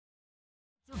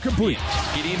complete.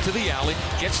 Gideon to the alley,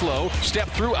 gets low, step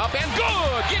through, up, and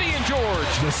good! Gideon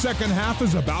George! The second half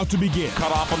is about to begin.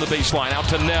 Cut off on the baseline, out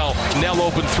to Nell. Nell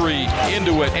open three,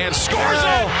 into it, and scores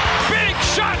it! Big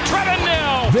shot, Trevin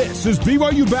Nell! This is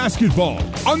BYU basketball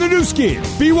on the new skin,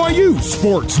 BYU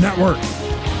Sports Network.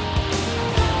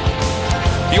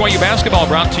 BYU basketball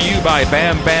brought to you by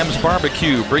Bam Bam's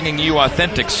Barbecue, bringing you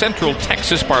authentic Central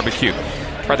Texas barbecue.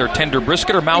 Try their tender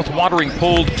brisket or mouth-watering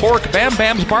pulled pork. Bam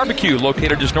Bam's Barbecue,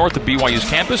 located just north of BYU's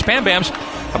campus. Bam Bam's,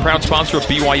 a proud sponsor of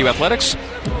BYU Athletics.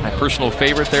 My personal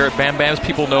favorite there at Bam Bam's,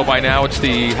 people know by now, it's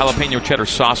the jalapeno cheddar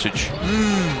sausage.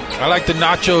 I like the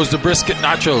nachos, the brisket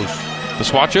nachos. The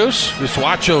swachos? The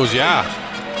swachos, yeah.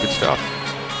 Good stuff.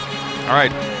 All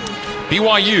right.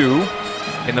 BYU,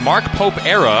 in the Mark Pope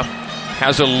era,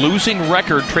 has a losing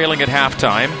record trailing at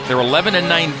halftime. They're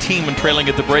 11-19 when trailing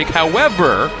at the break.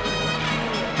 However,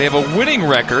 they have a winning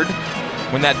record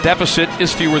when that deficit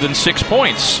is fewer than 6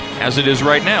 points, as it is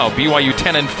right now. BYU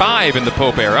 10-5 in the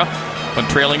Pope era when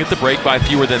trailing at the break by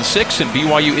fewer than 6, and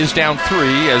BYU is down 3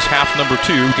 as half number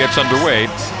 2 gets underway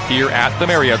here at the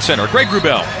Marriott Center. Greg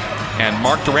Wrubell and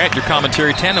Mark Durrant, your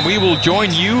commentary 10, and we will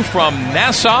join you from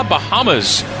Nassau,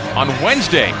 Bahamas on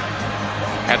Wednesday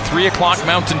at 3 o'clock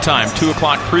Mountain Time, 2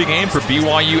 o'clock pregame for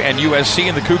BYU and USC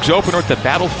in the Cougs opener at the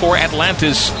Battle for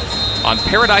Atlantis on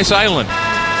Paradise Island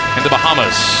in the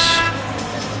Bahamas.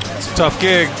 It's a tough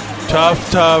gig.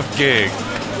 Tough gig.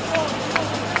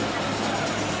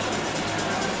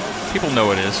 People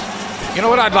know it is. You know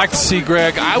what I'd like to see,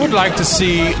 Greg? I would like to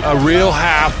see a real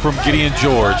half from Gideon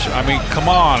George. I mean, come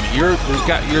on. You're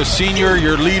a senior,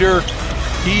 you're a leader.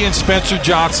 He and Spencer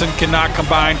Johnson cannot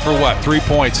combine for, 3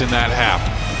 points in that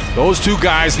half. Those two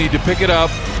guys need to pick it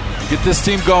up, get this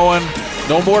team going.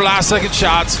 No more last-second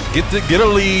shots. Get a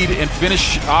lead and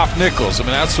finish off Nichols. I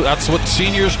mean, that's what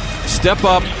seniors step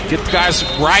up, get the guys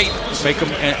right, make them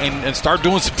and start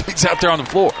doing some things out there on the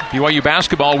floor. BYU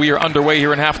basketball, we are underway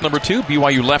here in half number 2.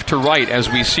 BYU left to right as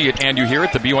we see it and you hear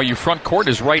it. The BYU front court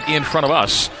is right in front of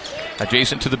us.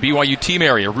 Adjacent to the BYU team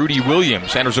area, Rudy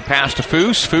Williams enters a pass to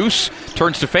Foose. Foose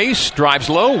turns to face, drives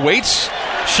low, waits,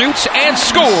 shoots, and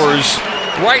scores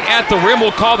right at the rim.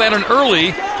 We'll call that an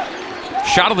early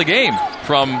shot of the game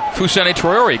from Fousseyni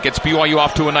Traore. Gets BYU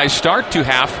off to a nice start to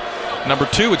half number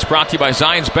 2. It's brought to you by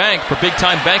Zions Bank. For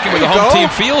big-time banking where the home team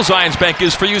feels, Zions Bank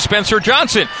is for you. Spencer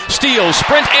Johnson steals,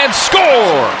 sprint, and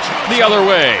score the other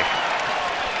way.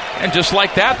 And just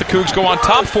like that, the Cougs go on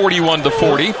top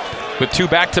 41-40 with 2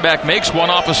 back-to-back makes, 1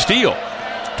 off a steal.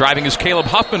 Driving is Caleb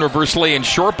Huffman, reverse lay-in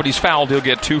short, but he's fouled. He'll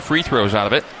get 2 free throws out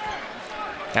of it.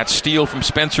 That steal from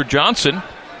Spencer Johnson,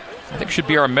 I think, should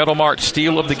be our Metal Mart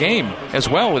steal of the game as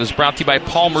well. It is brought to you by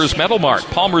Palmer's Metal Mart.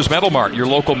 Palmer's Metal Mart, your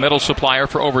local metal supplier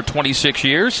for over 26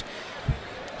 years.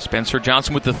 Spencer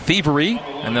Johnson with the thievery,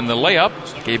 and then the layup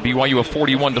gave BYU a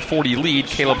 41-40 lead.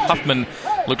 Caleb Huffman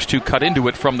looks to cut into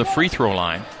it from the free throw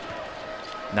line.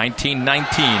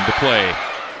 19-19 to play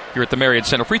here at the Marriott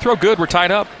Center. Free throw good. We're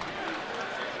tied up.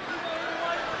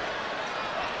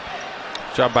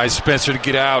 Job by Spencer to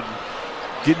get out,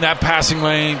 get in that passing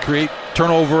lane, create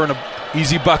turnover and an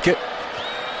easy bucket.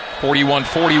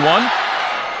 41-41.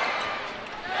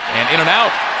 And in and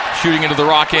out, shooting into the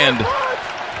Rock end.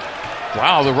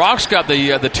 Wow, the Rock's got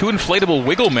the 2 inflatable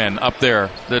wiggle men up there,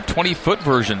 the 20-foot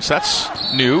versions.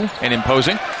 That's new and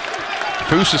imposing.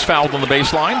 Foose is fouled on the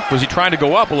baseline. Was he trying to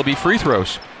go up? Will it be free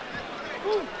throws?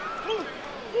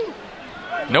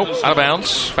 Nope, out of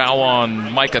bounds. Foul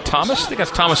on Micah Thomas. I think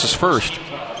that's Thomas's first.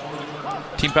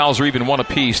 Team fouls are even 1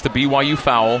 apiece. The BYU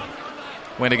foul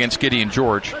went against Gideon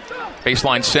George.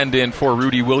 Baseline send in for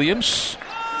Rudy Williams.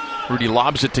 Rudy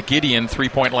lobs it to Gideon.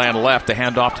 3-point land left. The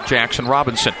handoff to Jackson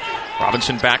Robinson.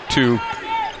 Robinson back to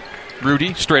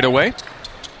Rudy straight away.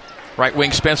 Right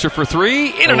wing Spencer for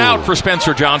 3. In and out for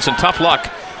Spencer Johnson. Tough luck.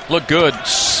 Looked good.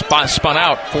 Spun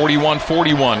out.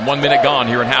 41-41. 1 minute gone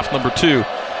here in half number 2.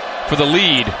 For the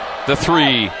lead, the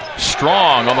 3.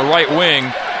 Strong on the right wing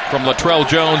from Latrell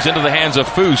Jones into the hands of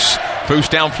Foose. Foose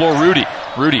down floor, Rudy.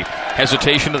 Rudy,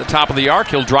 hesitation at the top of the arc.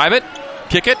 He'll drive it,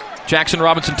 kick it. Jackson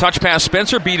Robinson touch pass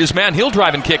Spencer, beat his man. He'll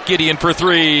drive and kick. Gideon for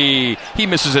 3. He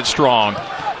misses it strong.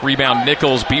 Rebound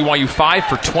Nichols. BYU 5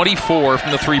 for 24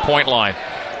 from the 3-point line.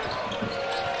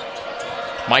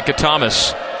 Micah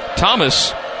Thomas.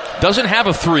 Thomas doesn't have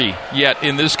a 3 yet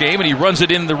in this game, and he runs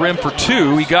it in the rim for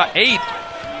 2. He got 8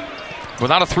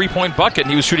 without a 3-point bucket, and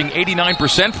he was shooting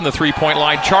 89% from the 3-point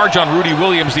line. Charge on Rudy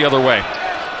Williams the other way.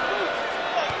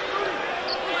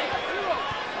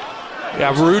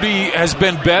 Yeah, Rudy has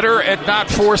been better at not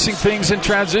forcing things in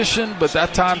transition, but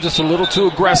that time just a little too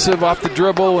aggressive off the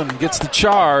dribble and gets the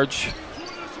charge.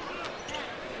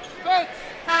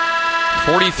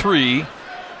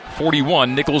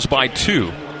 43-41, Nichols by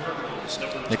 2.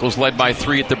 Nichols led by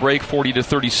 3 at the break,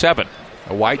 40-37.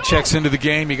 White checks into the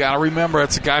game. You got to remember,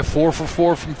 that's a guy 4 for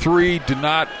 4 from 3. Do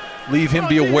not leave him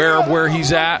be aware of where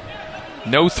he's at.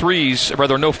 No fouls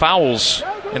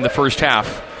in the first half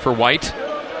for White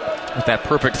with that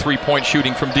perfect three-point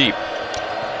shooting from deep.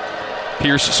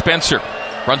 Pierce Spencer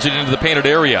runs it into the painted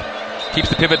area. Keeps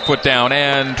the pivot foot down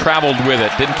and traveled with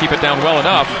it. Didn't keep it down well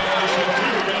enough.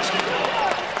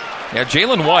 Yeah,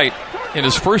 Jalen White in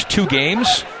his first 2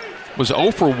 games was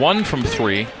 0 for 1 from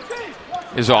 3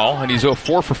 is all, and he's 4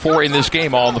 for 4 in this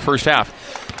game, all in the first half.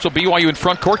 So BYU in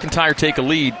front court can tie or take a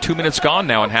lead. 2 minutes gone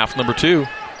now in half number 2.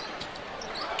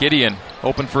 Gideon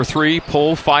open for 3,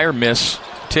 pull, fire, miss,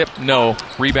 tip, no,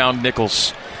 rebound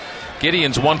Nichols.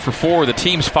 Gideon's 1 for 4. The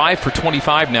team's 5 for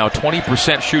 25 now,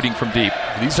 20% shooting from deep.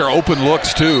 These are open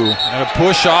looks too, and a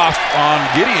push off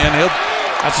on Gideon.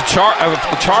 That's a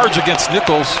charge against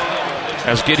Nichols.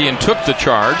 As Gideon took the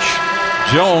charge,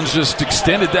 Jones just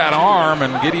extended that arm,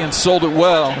 and Gideon sold it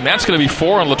well. And that's going to be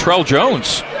 4 on Latrell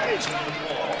Jones.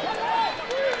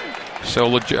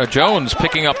 So Jones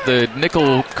picking up the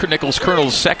Nichols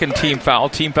Colonel's second team foul.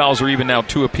 Team fouls are even now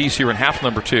 2 apiece here in half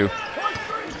number 2.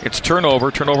 It's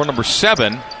turnover number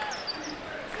 7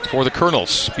 for the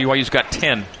Colonels. BYU's got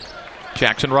 10.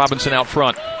 Jackson Robinson out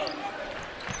front.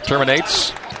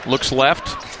 Terminates, looks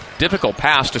left. Difficult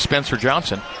pass to Spencer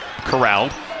Johnson.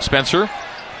 Corralled. Spencer,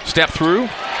 step through,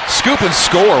 scoop and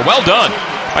score. Well done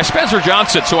by Spencer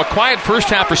Johnson. So a quiet first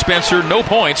half for Spencer. No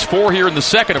points. 4 here in the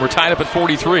second, and we're tied up at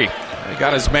 43. He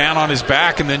got his man on his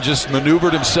back and then just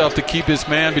maneuvered himself to keep his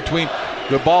man between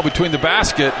the ball between the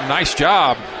basket. Nice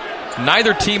job.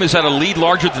 Neither team has had a lead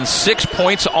larger than 6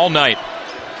 points all night.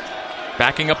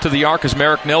 Backing up to the arc is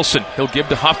Merrick Nelson. He'll give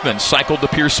to Huffman. Cycled to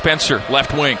Pierce Spencer,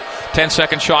 left wing.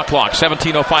 10-second shot clock,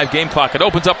 17:05 game clock. It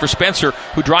opens up for Spencer,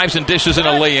 who drives and dishes, and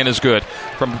a lay-in is good.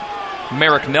 From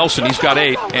Merrick Nelson, he's got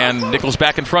 8, and Nichols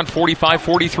back in front,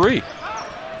 45-43.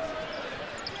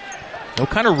 No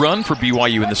kind of run for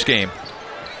BYU in this game.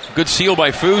 Good seal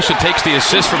by Foose, and takes the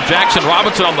assist from Jackson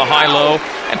Robinson on the high-low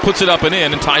and puts it up and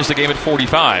in and ties the game at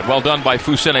 45. Well done by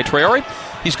Fousseyni Traore.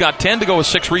 He's got 10 to go with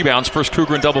 6 rebounds. First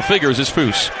Cougar in double figures is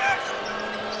Foose.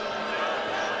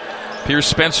 Pierce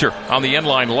Spencer on the end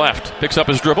line left. Picks up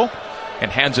his dribble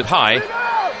and hands it high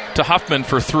to Huffman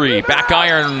for 3. Back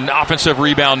iron offensive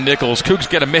rebound Nichols. Cougs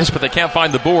get a miss, but they can't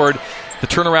find the board. The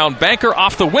turnaround banker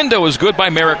off the window is good by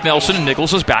Merrick Nelson, and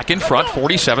Nichols is back in front,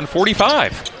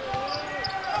 47-45.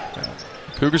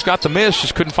 Cougars got the miss,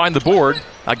 just couldn't find the board.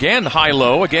 Again,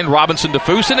 high-low. Again, Robinson to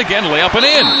Foose, and again, layup and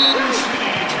in.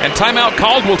 And timeout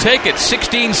called. We'll take it.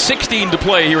 16-16 to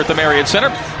play here at the Marriott Center.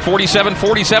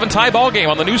 47-47 tie ball game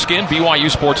on the new skin,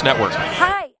 BYU Sports Network.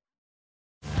 Hi.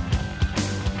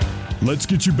 Let's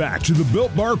get you back to the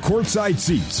Built Bar courtside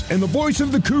seats and the voice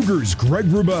of the Cougars, Greg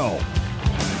Wrubell.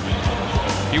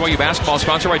 BYU basketball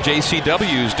sponsored by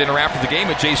JCW's. Dinner after the game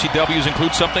at JCW's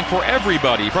includes something for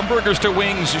everybody. From burgers to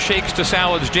wings, shakes to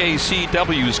salads,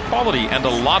 JCW's. Quality and a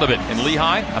lot of it in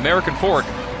Lehigh, American Fork,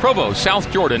 Provo,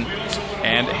 South Jordan,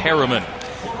 and Harriman.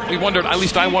 We wondered, at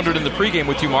least I wondered in the pregame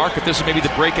with you, Mark, if this is maybe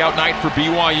the breakout night for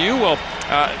BYU. Well,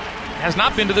 has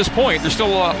not been to this point. There's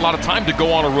still a lot of time to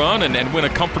go on a run and win a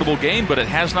comfortable game, but it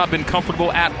has not been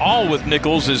comfortable at all with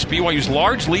Nichols, as BYU's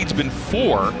large lead's been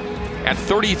 4 at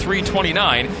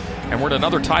 33-29, and we're in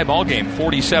another tie ball game,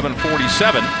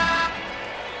 47-47.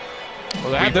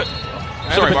 Well, that had the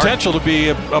potential to be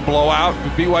a blowout.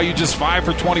 BYU just 5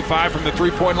 for 25 from the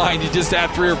three-point line. You just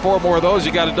add 3 or 4 more of those,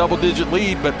 you got a double-digit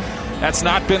lead, but that's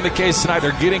not been the case tonight.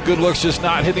 They're getting good looks, just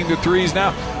not hitting the threes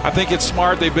now. I think it's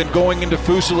smart. They've been going into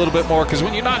Foose a little bit more, because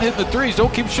when you're not hitting the threes,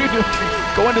 don't keep shooting.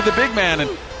 Go into the big man,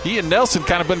 and he and Nelson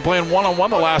kind of been playing one-on-one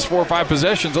the last 4 or 5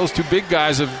 possessions. Those 2 big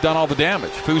guys have done all the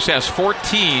damage. Foose has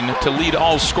 14 to lead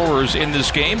all scorers in this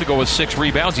game, to go with 6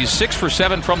 rebounds. He's 6 for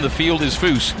 7 from the field is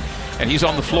Foose. And he's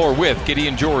on the floor with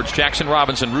Gideon George, Jackson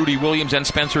Robinson, Rudy Williams, and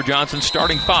Spencer Johnson,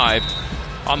 starting 5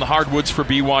 on the hardwoods for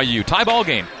BYU. Tie ball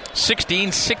game,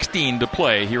 16-16 to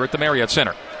play here at the Marriott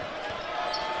Center.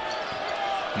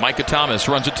 Micah Thomas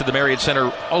runs it to the Marriott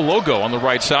Center logo on the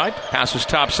right side. Passes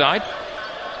top side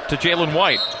to Jalen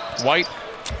White. White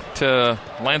to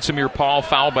Lansamir Paul,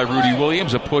 fouled by Rudy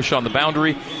Williams. A push on the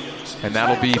boundary, and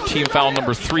that'll be team foul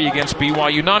number 3 against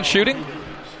BYU. Non-shooting.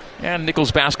 And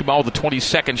Nichols basketball with the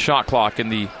 22nd shot clock in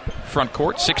the front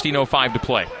court. 16:05 to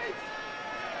play.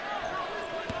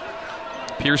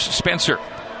 Pierce Spencer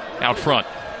out front.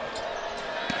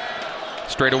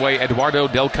 Straight away, Eduardo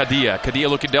Del Cadilla.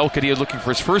 Cadilla looking for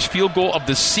his first field goal of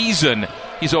the season.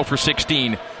 He's 0 for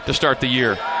 16 to start the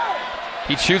year.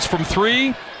 He shoots from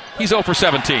 3. He's 0 for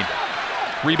 17.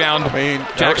 Rebound,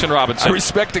 Jackson Robinson. I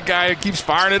respect the guy who keeps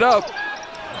firing it up.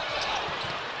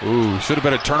 Ooh, should have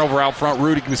been a turnover out front.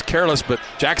 Rudy was careless, but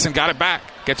Jackson got it back.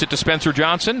 Gets it to Spencer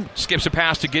Johnson. Skips a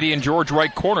pass to Gideon George,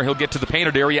 right corner. He'll get to the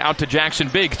painted area, out to Jackson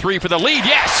Big. 3 for the lead.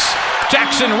 Yes!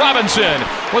 Jackson Robinson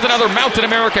with another Mountain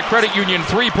America Credit Union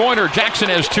three-pointer. Jackson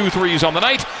has 2 threes on the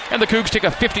night, and the Cougs take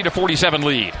a 50-47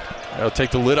 lead. That'll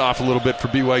take the lid off a little bit for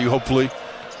BYU, hopefully.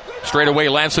 Straight away,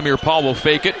 Lansamir Paul will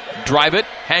fake it, drive it,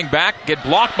 hang back, get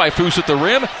blocked by Foose at the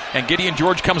rim, and Gideon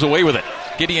George comes away with it.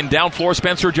 Gideon down floor,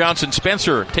 Spencer Johnson.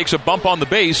 Spencer takes a bump on the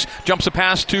base, jumps a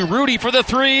pass to Rudy for the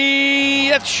 3.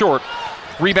 That's short.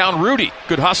 Rebound Rudy.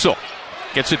 Good hustle.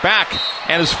 Gets it back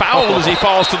and is fouled as he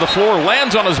falls to the floor.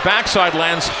 Lands on his backside,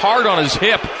 lands hard on his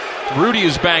hip. Rudy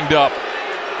is banged up.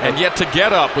 And yet to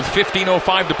get up with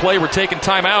 15:05 to play, we're taking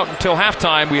time out until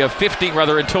halftime. We have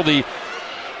until the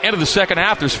end of the second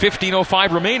half. There's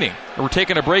 15:05 remaining. And we're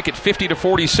taking a break at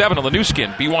 50-47 on the new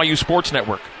skin, BYU Sports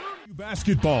Network.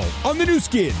 Basketball on the new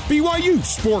skin, BYU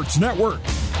Sports Network.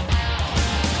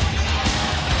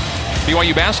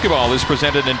 BYU basketball is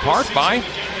presented in part by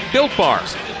Built Bar.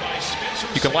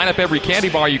 You can line up every candy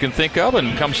bar you can think of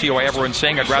and come see why everyone's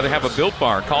saying, I'd rather have a Built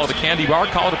Bar. Call it a candy bar,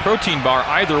 call it a protein bar.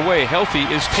 Either way, healthy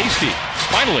is tasty.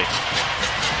 Finally,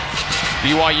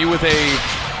 BYU with a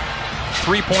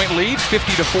 3-point lead,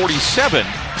 50-47,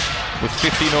 with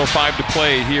 15:05 to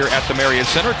play here at the Marriott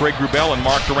Center. Greg Wrubell and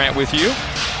Mark Durant with you.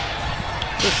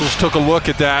 Officials took a look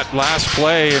at that last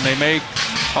play, and they made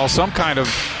some kind of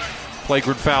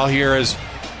flagrant foul here as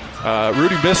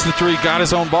Rudy missed the 3, got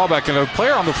his own ball back, and a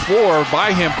player on the floor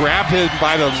by him grabbed him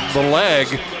by the leg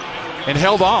and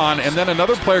held on, and then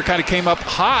another player kind of came up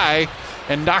high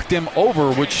and knocked him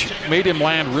over, which made him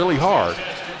land really hard.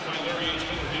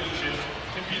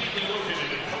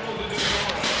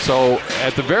 So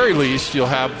at the very least, you'll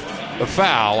have a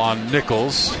foul on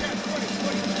Nichols.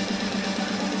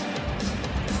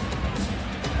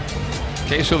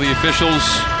 Okay, so the officials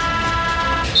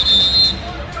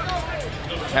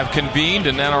have convened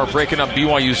and then are breaking up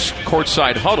BYU's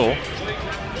courtside huddle.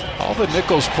 All the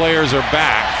Nichols players are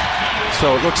back,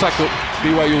 so it looks like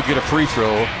BYU will get a free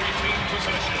throw.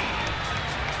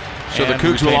 So the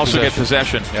Cougs will also get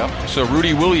possession. Yep. So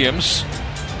Rudy Williams.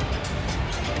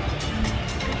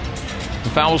 The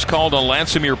foul's called on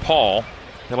Lansamir Paul.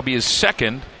 That'll be his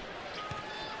second.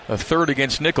 A third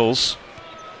against Nichols.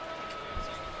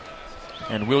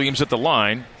 And Williams at the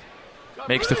line.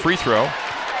 Makes the free throw.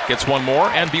 Gets one more,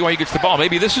 and BYU gets the ball.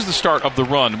 Maybe this is the start of the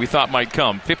run we thought might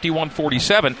come.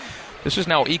 51-47. This has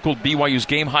now equaled BYU's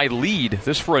game-high lead.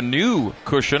 This for a new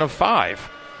cushion of 5.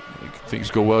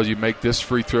 Things go well as you make this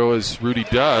free throw as Rudy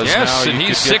does. Yes, now and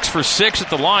he's 6 for 6 at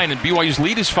the line, and BYU's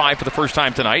lead is 5 for the first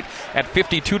time tonight at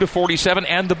 52-47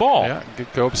 and the ball. Yeah,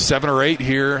 could go up 7 or 8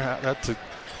 here. That's a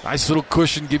nice little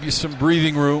cushion, give you some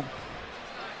breathing room.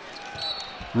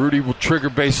 Rudy will trigger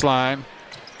baseline.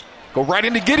 Go right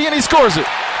into Gideon, he scores it.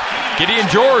 Gideon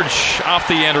George off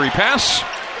the Andery pass.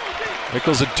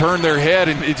 Nichols had turned their head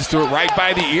and he just threw it right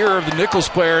by the ear of the Nichols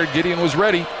player. Gideon was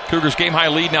ready. Cougars game-high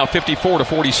lead now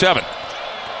 54-47.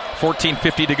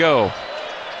 14:50 to go.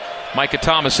 Micah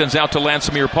Thomas sends out to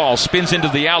Lansamir Paul. Spins into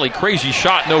the alley. Crazy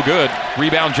shot, no good.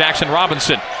 Rebound Jackson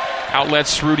Robinson.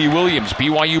 Outlets Rudy Williams.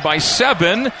 BYU by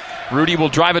 7. Rudy will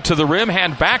drive it to the rim,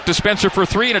 hand back to Spencer for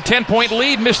 3, and a 10-point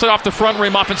lead. Missed it off the front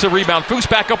rim. Offensive rebound. Foose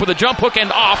back up with a jump hook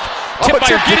and off. Tipped by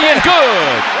Gideon.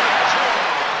 Good.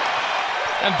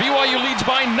 And BYU leads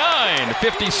by 9,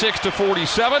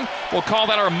 56-47. We'll call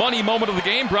that our money moment of the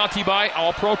game, brought to you by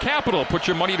All Pro Capital. Put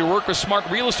your money to work with smart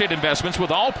real estate investments with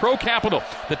All Pro Capital.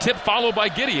 The tip followed by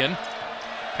Gideon.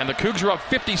 And the Cougs are up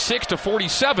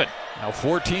 56-47. Now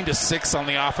 14-6 on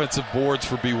the offensive boards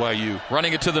for BYU.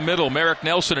 Running it to the middle, Merrick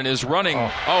Nelson, and is running.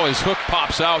 Oh, his hook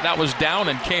pops out. That was down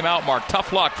and came out, Mark.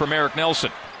 Tough luck for Merrick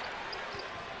Nelson.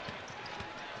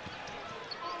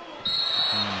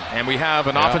 And we have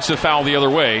an offensive foul the other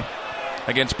way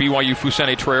against BYU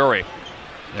Fousseyni Traore.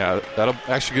 Yeah, that'll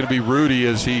actually going to be Rudy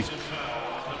as he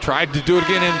tried to do it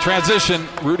again in transition.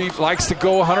 Rudy likes to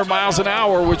go 100 miles an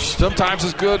hour, which sometimes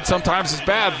is good, sometimes is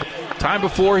bad. Time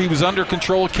before, he was under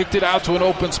control, kicked it out to an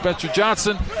open Spencer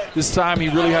Johnson. This time, he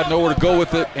really had nowhere to go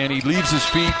with it, and he leaves his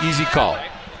feet. Easy call.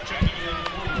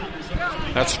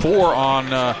 That's 4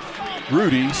 on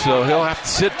Rudy, so he'll have to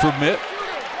sit for a minute.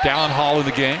 Dallin Hall in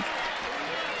the game.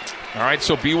 All right,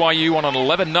 so BYU on an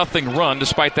 11-0 run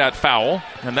despite that foul.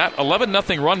 And that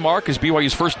 11-0 run, Mark, is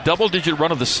BYU's first double-digit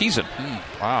run of the season.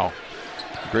 Wow.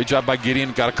 Great job by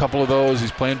Gideon. Got a couple of those.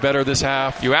 He's playing better this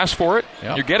half. You asked for it.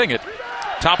 Yep. You're getting it.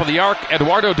 Top of the arc,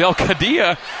 Eduardo Del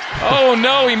Cadilla. Oh,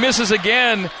 no, he misses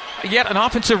again. yet an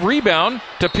offensive rebound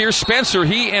to Pierce Spencer.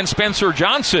 He and Spencer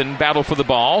Johnson battle for the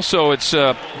ball, so it's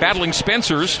battling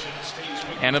Spencers,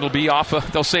 and it'll be off.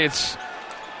 They'll say it's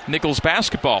Nichols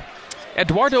basketball.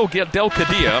 Eduardo Del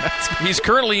Cadilla, he's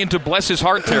currently into bless his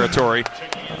heart territory.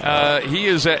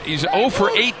 He's 0 for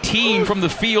 18 from the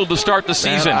field to start the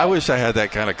season. Man, I wish I had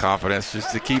that kind of confidence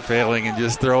just to keep failing and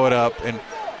just throw it up. And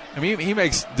I mean, he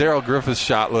makes Darrell Griffith's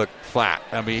shot look flat.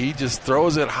 I mean, he just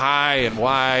throws it high and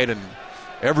wide and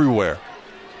everywhere.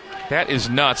 That is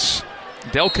nuts.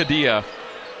 Del Cadilla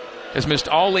has missed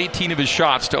all 18 of his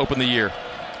shots to open the year.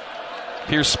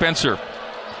 Here's Spencer.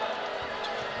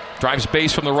 Drives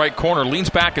base from the right corner,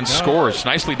 leans back and scores.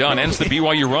 Nicely done. Ends the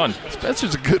BYU run.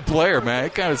 Spencer's a good player, man.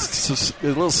 He kind of a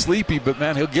little sleepy, but,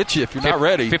 man, he'll get you if you're not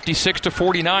ready.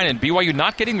 56-49, and BYU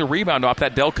not getting the rebound off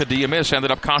that Del Cadilla miss ended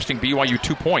up costing BYU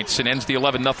 2 points and ends the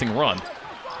 11-0 run.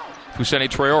 Fousseyni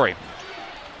Traore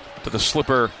to the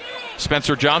slipper.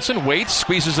 Spencer Johnson waits,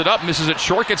 squeezes it up, misses it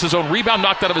short, gets his own rebound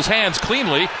knocked out of his hands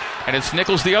cleanly, and it's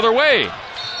Nichols the other way.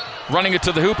 Running it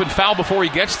to the hoop and foul before he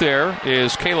gets there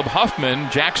is Caleb Huffman.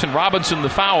 Jackson Robinson the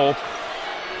foul.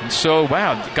 And so,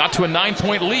 wow, got to a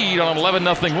 9-point lead on an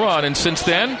 11-0 run. And since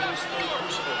then,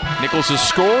 Nichols has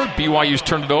scored. BYU's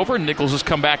turned it over. Nichols has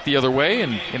come back the other way.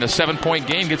 And in a 7-point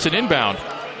game, gets an inbound.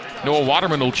 Noah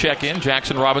Waterman will check in.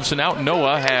 Jackson Robinson out.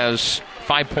 Noah has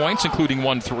 5 points, including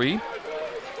 1 3.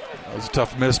 That was a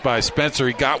tough miss by Spencer.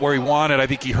 He got where he wanted. I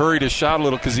think he hurried his shot a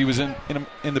little because he was in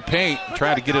the paint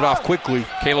trying to get it off quickly.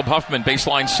 Caleb Huffman,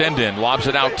 baseline send-in, lobs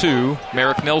it out to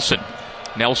Merrick Nelson.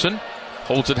 Nelson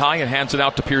holds it high and hands it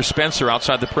out to Pierce Spencer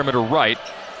outside the perimeter right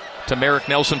to Merrick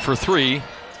Nelson for 3.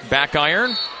 Back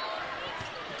iron.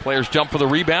 Players jump for the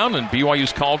rebound, and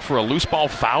BYU's called for a loose ball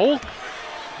foul. I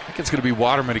think it's going to be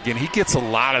Waterman again. He gets a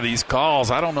lot of these calls.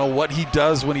 I don't know what he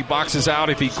does when he boxes out,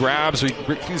 if he grabs, or he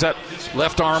brings that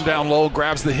left arm down low,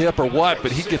 grabs the hip or what,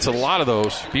 but he gets a lot of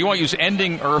those. BYU's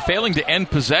failing to end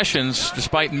possessions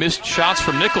despite missed shots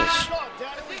from Nichols.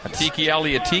 Atiki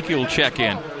Ali Atiki will check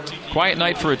in. Quiet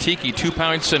night for Atiki, 2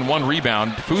 points and 1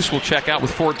 rebound. Foose will check out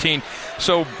with 14.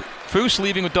 So Foose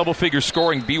leaving with double-figure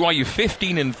scoring. BYU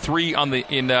 15-3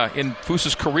 in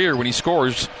Foose's career when he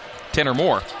scores 10 or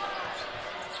more.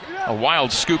 A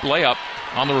wild scoop layup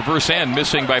on the reverse end,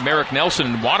 missing by Merrick Nelson,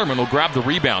 and Waterman will grab the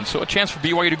rebound. So a chance for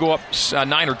BYU to go up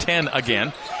 9 or 10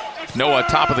 again. Noah,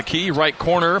 top of the key, right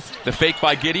corner. The fake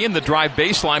by Gideon, the drive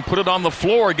baseline, put it on the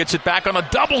floor, gets it back on a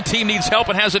double team, needs help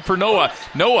and has it for Noah.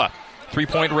 Noah,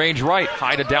 3-point range right,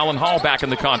 high to Dallin Hall back in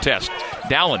the contest.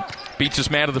 Dallin beats his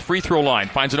man to the free throw line,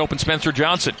 finds an open Spencer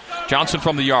Johnson. Johnson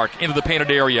from the arc, into the painted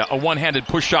area. A one-handed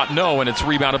push shot, no, and it's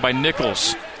rebounded by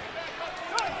Nichols.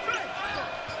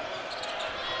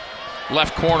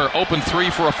 Left corner, open 3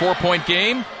 for a 4-point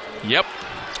game. Yep.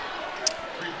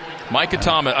 Micah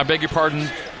Thomas,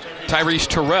 Tyrese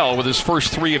Terrell with his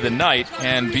first 3 of the night,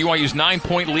 and BYU's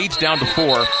 9-point leads down to 4.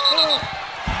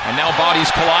 And now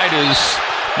bodies collide as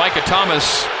Micah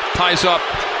Thomas ties up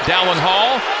Dallin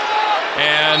Hall.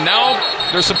 And now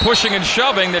there's some pushing and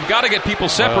shoving. They've got to get people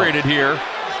separated here.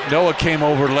 Noah came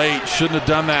over late, shouldn't have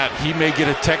done that. He may get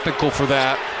a technical for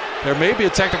that. There may be a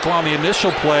technical on the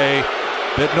initial play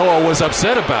that Noah was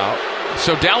upset about.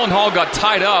 So Dallin Hall got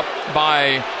tied up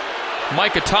by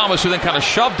Micah Thomas, who then kind of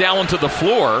shoved Dallin to the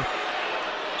floor.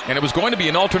 And it was going to be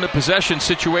an alternate possession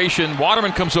situation.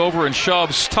 Waterman comes over and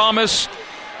shoves Thomas.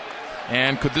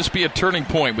 And could this be a turning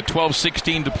point with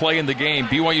 12:16 to play in the game?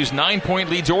 BYU's 9-point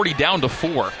lead's already down to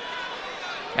 4.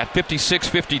 At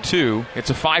 56-52, it's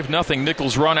a 5-0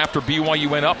 Nichols run after BYU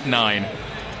went up 9.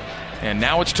 And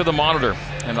now it's to the monitor.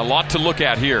 And a lot to look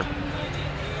at here.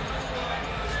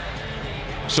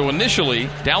 So initially,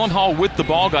 Dallin Hall with the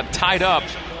ball got tied up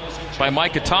by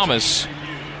Micah Thomas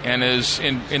and is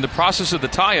in the process of the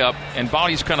tie-up, and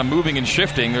bodies kind of moving and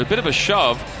shifting. There's a bit of a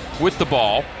shove with the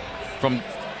ball from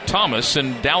Thomas,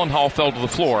 and Dallin Hall fell to the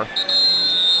floor.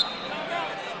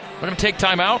 We're going to take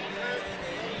timeout.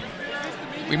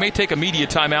 We may take a media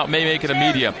timeout, may make it a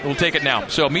media. We'll take it now.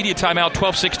 So media timeout,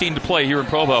 12:16 to play here in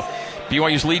Provo.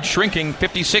 BYU's lead shrinking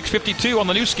 56-52 on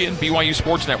the new skin, BYU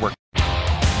Sports Network.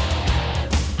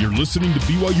 You're listening to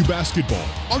BYU Basketball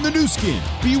on the new skin,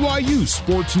 BYU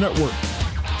Sports Network.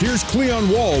 Here's Cleon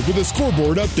Wall with a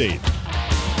scoreboard update.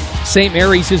 St.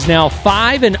 Mary's is now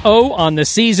 5-0 on the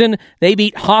season. They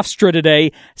beat Hofstra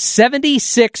today,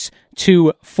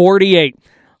 76-48.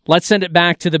 Let's send it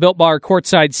back to the Built Bar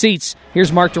courtside seats.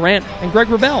 Here's Mark Durant and Greg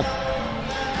Wrubell.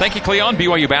 Thank you, Cleon.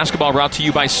 BYU Basketball brought to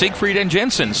you by Siegfried &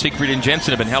 Jensen. Siegfried &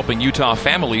 Jensen have been helping Utah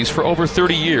families for over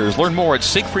 30 years. Learn more at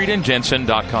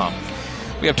siegfriedandjensen.com.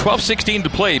 We have 12:16 to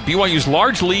play. BYU's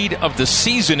large lead of the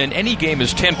season in any game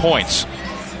is 10 points.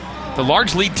 The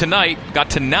large lead tonight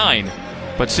got to 9.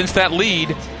 But since that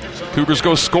lead, Cougars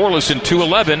go scoreless in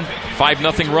 2-11,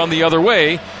 5-0 run the other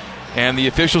way, and the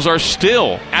officials are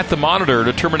still at the monitor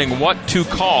determining what to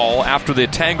call after the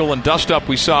tangle and dust-up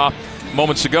we saw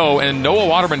moments ago. And Noah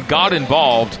Waterman got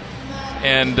involved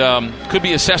and could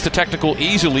be assessed a technical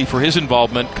easily for his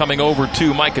involvement, coming over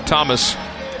to Micah Thomas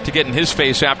to get in his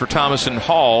face after Thomas and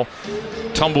Hall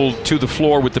tumbled to the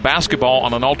floor with the basketball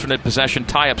on an alternate possession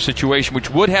tie-up situation, which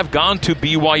would have gone to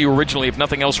BYU originally if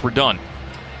nothing else were done.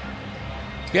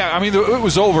 Yeah, I mean, it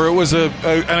was over. It was an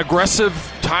aggressive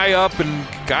tie-up, and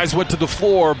guys went to the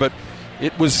floor, but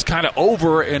it was kind of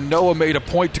over, and Noah made a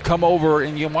point to come over,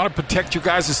 and you want to protect your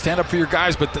guys and stand up for your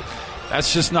guys, but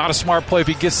that's just not a smart play if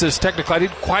he gets this technical. I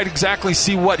didn't quite exactly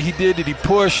see what he did. Did he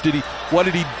push? What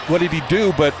did he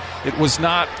do? But it was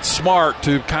not smart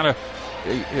to kind of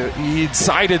he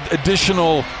incited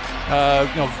additional,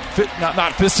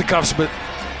 not fisticuffs, but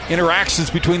interactions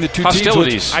between the two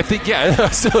hostilities. Teams, which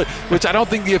I think, which I don't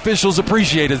think the officials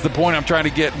appreciate is the point I'm trying to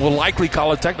get. Will likely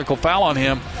call a technical foul on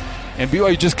him, and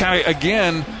BYU just kind of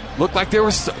again looked like they're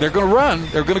going to run,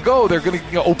 they're going to go, they're going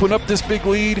to open up this big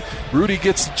lead. Rudy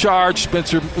gets the charge.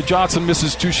 Spencer Johnson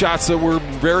misses 2 shots that were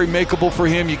very makeable for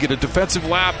him. You get a defensive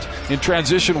lap in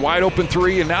transition, wide open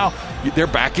 3, and now they're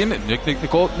back in it.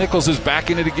 Nichols is back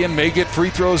in it again. May get free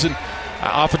throws and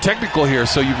off a technical here,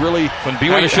 so you really when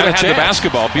BYU should have had the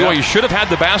basketball. BYU should have had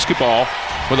the basketball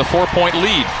with a 4-point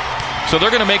lead. So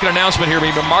they're going to make an announcement here.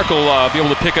 Maybe Mark will be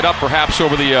able to pick it up perhaps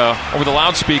over the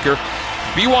loudspeaker.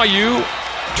 BYU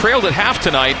trailed at half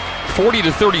tonight,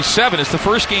 40-37. It's the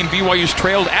first game BYU's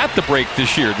trailed at the break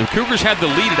this year. The Cougars had the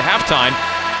lead at halftime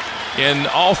in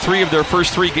all 3 of their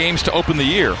first 3 games to open the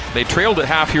year. They trailed at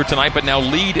half here tonight, but now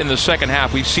lead in the second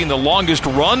half. We've seen the longest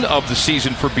run of the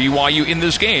season for BYU in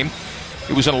this game.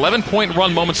 It was an 11-point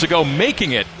run moments ago,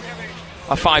 making it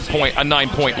a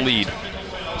 9-point lead.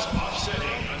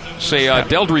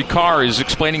 Deldry Carr is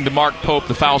explaining to Mark Pope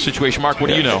the foul situation. Mark, what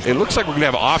do you know? It looks like we're going to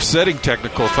have offsetting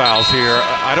technical fouls here.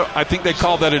 I think they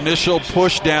called that initial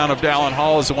push down of Dallin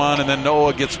Hall as one, and then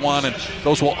Noah gets one, and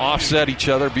those will offset each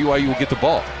other. BYU will get the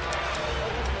ball.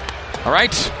 All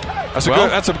right. That's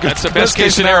a best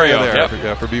case scenario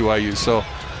there for BYU. So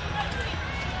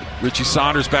Richie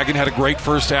Saunders back in, had a great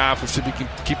first half. Let's see if we can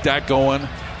keep that going.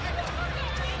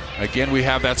 Again, we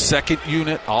have that second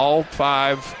unit, all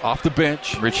 5 off the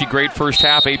bench. Richie, great first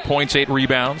half, 8 points, 8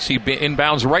 rebounds. He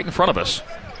inbounds right in front of us.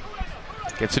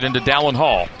 Gets it into Dallin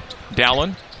Hall.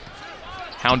 Dallin,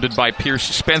 hounded by Pierce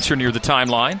Spencer near the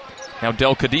timeline. Now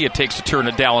Del Cadilla takes a turn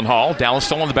at Dallin Hall. Dallin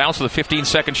still on the bounce with a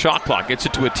 15-second shot clock. Gets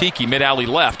it to Atiki, mid-alley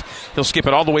left. He'll skip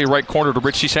it all the way right corner to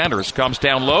Richie Sanders. Comes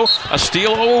down low. A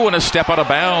steal, and a step out of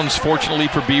bounds, fortunately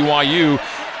for BYU.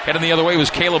 Heading the other way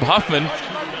was Caleb Huffman.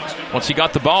 Once he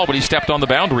got the ball, but he stepped on the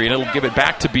boundary, and it'll give it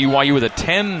back to BYU with a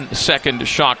 10-second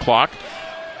shot clock.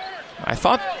 I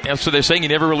thought, so they're saying he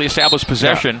never really established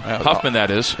possession. Huffman, that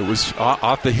is. It was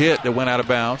off the hit that went out of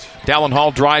bounds. Dallin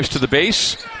Hall drives to the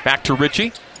base, back to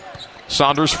Richie.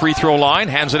 Saunders free throw line,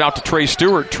 hands it out to Trey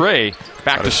Stewart. Trey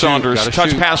back to Saunders.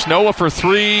 Touch pass Noah for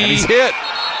 3. And he's hit.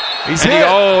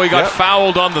 He got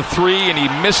fouled on the 3, and he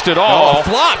missed it all. A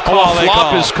flop call. A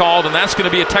flop is called, and that's going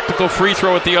to be a technical free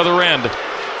throw at the other end.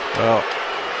 Oh.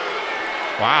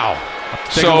 Wow.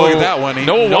 Take a look at that one.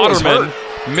 Noah Waterman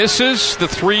misses the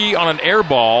 3 on an air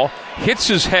ball, hits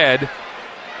his head,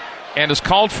 and is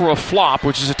called for a flop,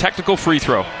 which is a technical free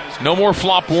throw. No more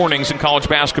flop warnings in college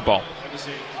basketball.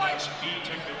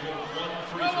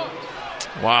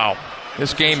 Wow.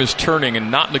 This game is turning,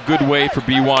 and not in a good way for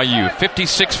BYU.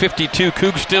 56-52,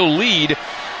 Cougs still lead,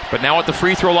 but now at the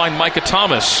free throw line, Micah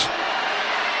Thomas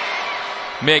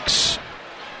makes,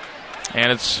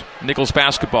 and it's Nichols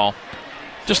basketball.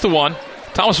 Just the one.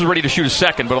 Thomas was ready to shoot a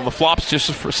second, but on the flops, just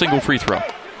a single free throw.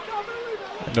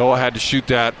 Noah had to shoot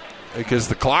that because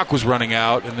the clock was running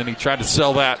out, and then he tried to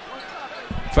sell that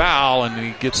foul, and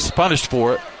he gets punished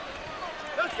for it.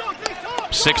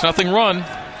 6-0 run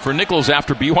for Nichols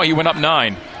after BYU went up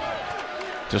 9.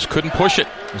 Just couldn't push it,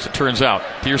 as it turns out.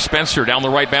 Pierce Spencer down the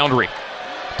right boundary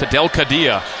to Del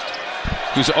Cadilla,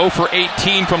 who's 0 for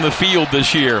 18 from the field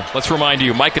this year. Let's remind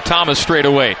you, Micah Thomas straight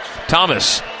away.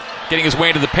 Thomas getting his way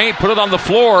into the paint, put it on the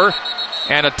floor,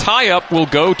 and a tie-up will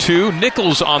go to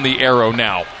Nichols on the arrow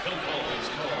now.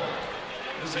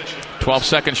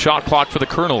 12-second shot clock for the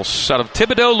Colonels out of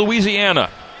Thibodaux, Louisiana.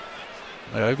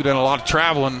 They've done a lot of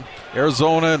traveling.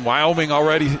 Arizona and Wyoming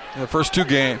already in the first 2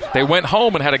 games. They went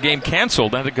home and had a game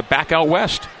canceled and had to get back out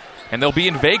west. And they'll be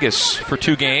in Vegas for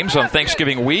 2 games on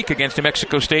Thanksgiving week against New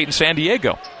Mexico State and San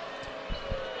Diego.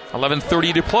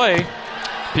 11:30 to play.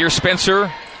 Pierce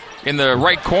Spencer in the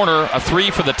right corner. A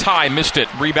three for the tie. Missed it.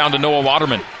 Rebound to Noah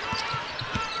Waterman.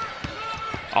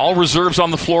 All reserves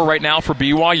on the floor right now for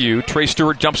BYU. Trey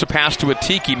Stewart jumps a pass to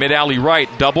Atiki, mid-alley right,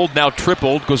 doubled, now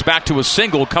tripled, goes back to a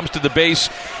single, comes to the base,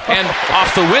 and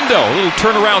off the window. A little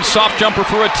turnaround soft jumper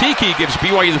for Atiki gives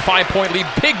BYU the 5-point lead.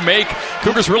 Big make.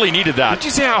 Cougars really needed that. Did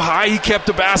you see how high he kept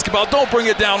the basketball? Don't bring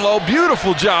it down low.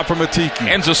 Beautiful job from Atiki.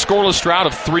 Ends a scoreless drought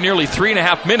of nearly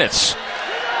 3.5 minutes.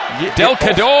 Del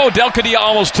Cadia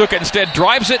almost took it. Instead,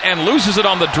 drives it and loses it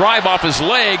on the drive off his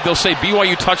leg. They'll say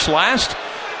BYU touched last.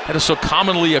 That is so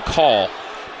commonly a call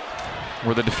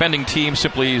where the defending team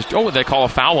simply they call a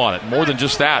foul on it. More than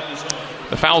just that.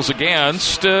 The foul's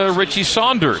against Richie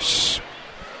Saunders.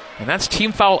 And that's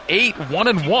team foul 8,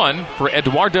 1-1 for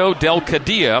Eduardo Del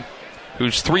Cadia,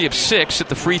 who's 3 of 6 at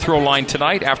the free throw line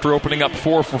tonight after opening up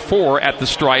 4 for 4 at the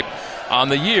stripe on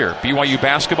the year. BYU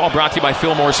basketball brought to you by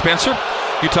Fillmore Spencer,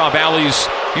 Utah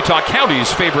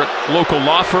County's favorite local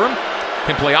law firm.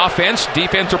 Can play offense,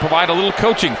 defense, or provide a little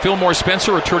coaching. Fillmore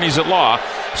Spencer, attorneys at law,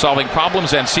 solving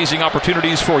problems and seizing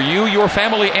opportunities for you, your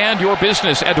family, and your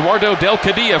business. Eduardo Del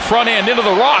Cadia, front end into the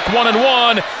rock,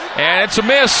 1-1, and it's a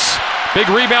miss. Big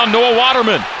rebound, Noah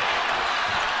Waterman.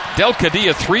 Del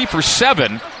Cadia 3 for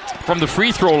 7 from the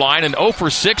free throw line and 0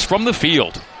 for 6 from the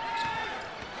field.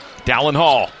 Dallin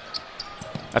Hall.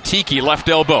 Atiki, left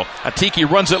elbow. Atiki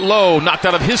runs it low, knocked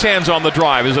out of his hands on the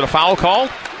drive. Is it a foul call?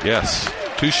 Yes.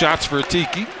 2 shots for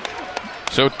Atiki.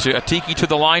 So to Atiki to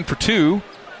the line for 2.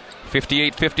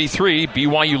 58-53.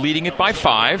 BYU leading it by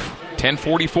 5.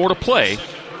 10:44 to play.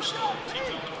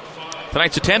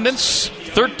 Tonight's attendance,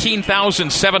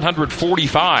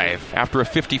 13,745 after a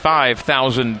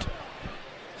 55,000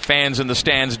 fans in the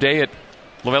stands day at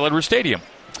LaVell Edwards Stadium.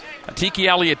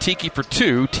 Atiki Ali Atiki for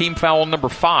 2. Team foul number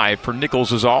 5 for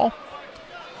Nichols is all.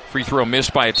 Free throw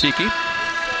missed by Atiki.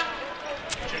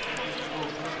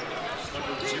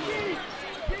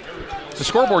 The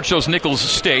scoreboard shows Nichols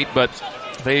State, but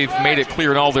they've made it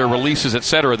clear in all their releases,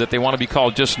 etc., that they want to be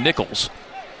called just Nichols.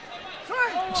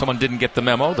 Someone didn't get the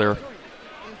memo. Their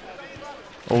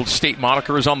old state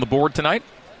moniker is on the board tonight.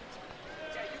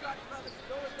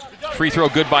 Free throw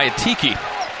good by Atiki.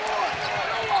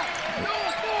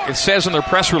 It says in their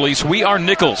press release, "We are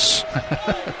Nichols.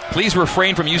 Please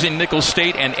refrain from using Nichols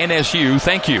State and NSU.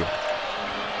 Thank you."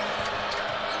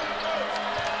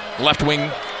 Left wing,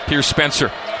 Pierce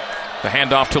Spencer. The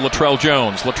handoff to Latrell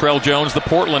Jones. Latrell Jones, the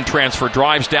Portland transfer,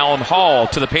 drives Dallin Hall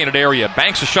to the painted area.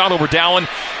 Banks a shot over Dallin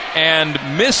and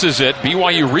misses it.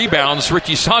 BYU rebounds.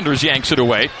 Richie Saunders yanks it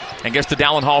away and gets to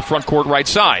Dallin Hall front court right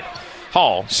side.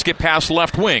 Hall, skip pass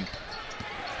left wing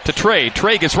to Trey.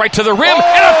 Trey gets right to the rim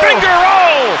and a finger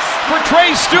roll for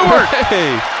Trey Stewart.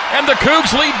 Hey. And the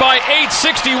Cougs lead by 8,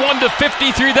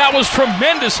 61-53. That was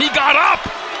tremendous. He got up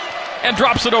and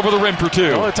drops it over the rim for 2.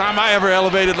 The only time I ever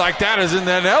elevated like that is in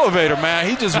that elevator, man.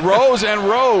 He just rose and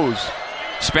rose.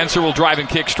 Spencer will drive and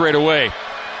kick straight away.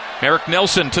 Merrick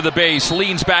Nelson to the base,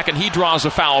 leans back, and he draws a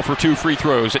foul for 2 free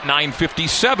throws at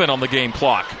 9:57 on the game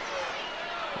clock.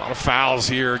 A lot of fouls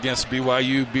here against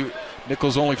BYU.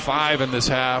 Nichols only 5 in this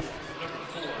half.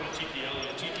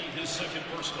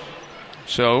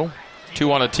 So,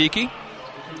 2 on Atiki.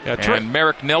 Yeah, and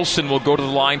Merrick Nelson will go to the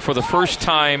line for the first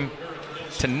time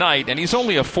tonight, and he's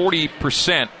only a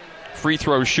 40% free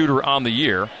throw shooter on the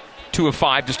year. 2 of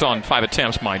 5, just on 5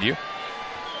 attempts, mind you.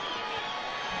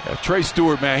 Yeah, Trey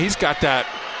Stewart, man, he's got that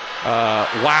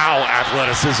wow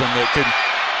athleticism that can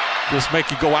just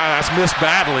make you go, wow, that's missed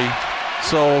badly.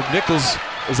 So Nichols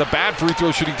is a bad free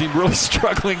throw shooting team, really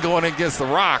struggling going against the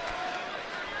rock.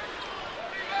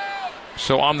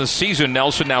 So on the season,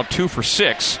 Nelson now 2 for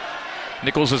 6.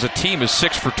 Nichols as a team is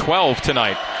 6 for 12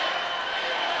 tonight.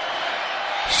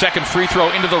 Second free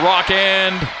throw into the rock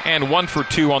end, and 1 for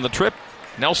 2 on the trip.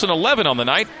 Nelson 11 on the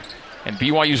night, and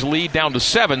BYU's lead down to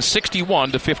 7,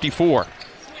 61-54.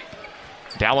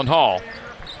 Dallin Hall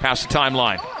past the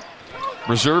timeline.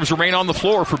 Reserves remain on the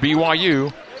floor for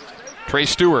BYU. Trey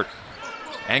Stewart,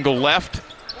 angle left,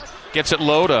 gets it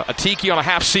low to Atiki on a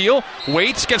half seal,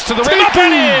 waits, gets to the rim, up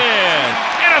and in!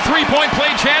 And a 3-point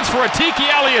play chance for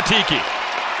Atiki Ali Atiki.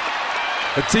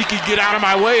 Atiki, get out of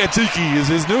my way. Atiki is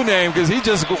his new name because he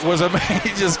just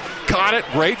caught it.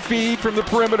 Great feed from the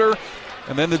perimeter.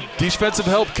 And then the defensive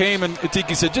help came, and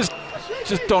Atiki said, just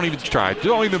don't even try.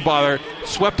 Don't even bother.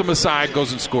 Swept him aside,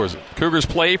 goes and scores it. Cougars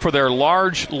play for their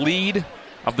large lead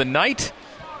of the night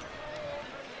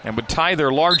and would tie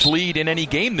their large lead in any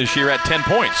game this year at 10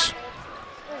 points.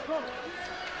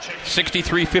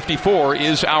 63-54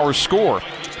 is our score.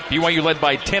 BYU led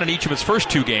by 10 in each of its first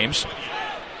 2 games.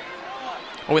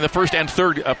 in the first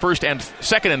and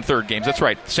second and third games. That's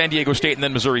right. San Diego State and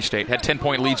then Missouri State had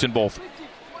 10-point leads in both.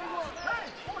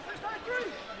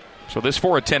 So this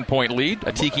for a 10-point lead.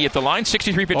 Atiki at the line,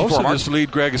 63-54. Most of this lead,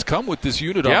 Greg, has come with this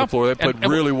unit on the floor. They played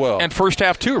really well. And first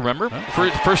half, too, remember?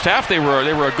 First half, they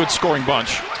were a good scoring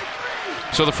bunch.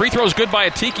 So the free throw is good by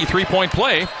Atiki, 3-point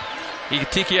play.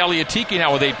 Atiki Ali Atiki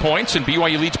now with 8 points, and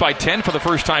BYU leads by 10 for the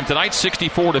first time tonight,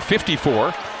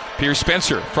 64-54. Pierce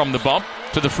Spencer from the bump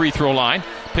to the free throw line,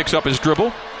 picks up his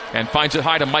dribble, and finds it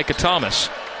high to Micah Thomas.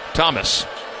 Thomas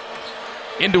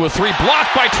into a three,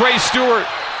 blocked by Trey Stewart,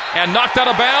 and knocked out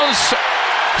of bounds.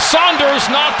 Saunders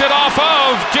knocked it off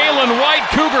of Jalen White.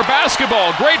 Cougar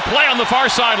basketball. Great play on the far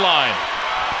sideline.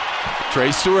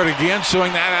 Trey Stewart again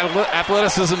showing that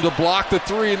athleticism to block the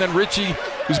three, and then Richie,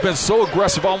 who's been so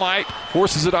aggressive all night,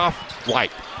 forces it off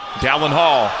White. Dallin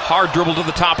Hall, hard dribble to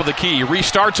the top of the key.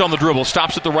 Restarts on the dribble,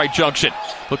 stops at the right junction.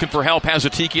 Looking for help, has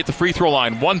Atiki at the free throw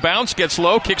line. One bounce, gets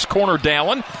low, kicks corner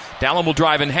Dallin. Dallin will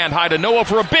drive in hand high to Noah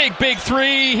for a big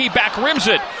three. He back rims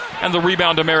it. And the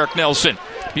rebound to Merrick Nelson.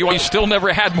 BYU still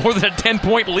never had more than a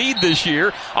 10-point lead this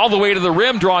year. All the way to the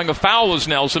rim, drawing a foul as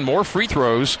Nelson. More free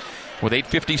throws with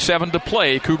 8:57 to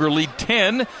play. Cougar lead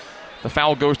 10. The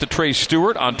foul goes to Trey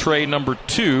Stewart on tray number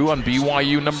 2 on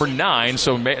BYU number 9.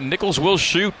 So Nichols will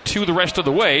shoot 2 the rest of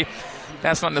the way.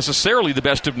 That's not necessarily the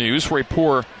best of news for a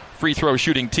poor free throw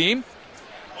shooting team.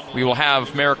 We will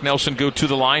have Merrick Nelson go to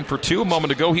the line for 2. A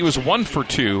moment ago, he was 1 for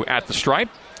 2 at the stripe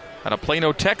out of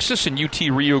Plano, Texas, and UT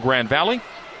Rio Grande Valley.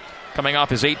 Coming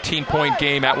off his 18-point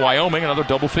game at Wyoming, another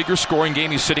double-figure scoring game.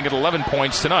 He's sitting at 11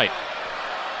 points tonight.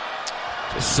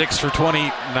 6 for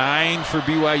 29 for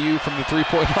BYU from the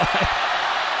three-point line.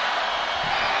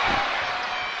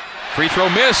 Free throw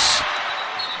miss.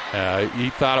 He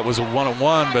thought it was a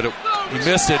one-on-one, but he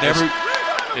missed it.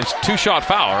 It's 2-shot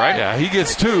foul, right? Yeah, he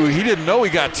gets 2. He didn't know he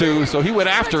got 2, so he went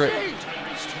after it.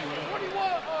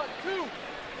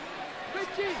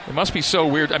 It must be so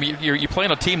weird. I mean, you play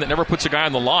on a team that never puts a guy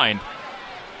on the line.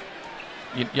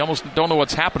 You almost don't know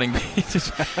what's happening. He's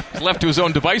left to his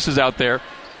own devices out there.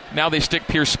 Now they stick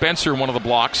Pierce Spencer in one of the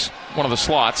blocks, one of the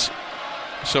slots.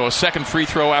 So a second free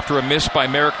throw after a miss by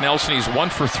Merrick Nelson. He's 1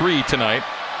 for 3 tonight.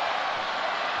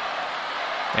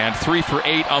 And 3 for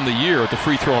 8 on the year at the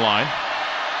free throw line.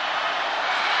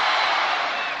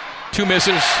 2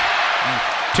 misses.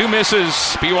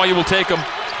 BYU will take them.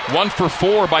 1 for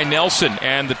 4 by Nelson,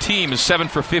 and the team is 7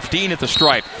 for 15 at the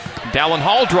stripe. Dallin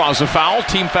Hall draws a foul.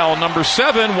 Team foul number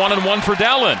 7, 1-and-1 for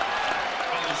Dallin.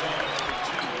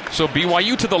 So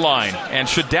BYU to the line, and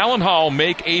should Dallin Hall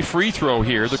make a free throw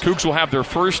here, the Cougs will have their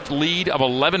first lead of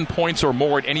 11 points or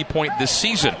more at any point this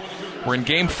season. We're in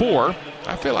Game 4.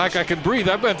 I feel like I can breathe.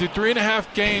 I've been through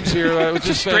 3.5 games here. It was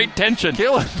just straight tension.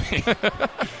 Killing me.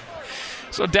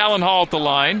 So Dallin Hall at the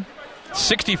line.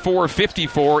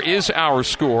 64-54 is our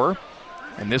score.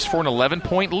 And this for an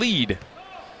 11-point lead.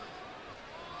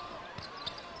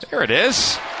 There it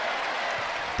is.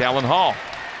 Dallin Hall.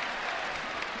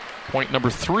 Point number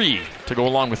 3 to go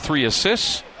along with 3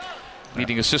 assists.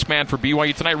 Leading assist man for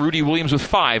BYU tonight, Rudy Williams with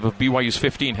 5 of BYU's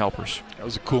 15 helpers. That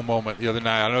was a cool moment the other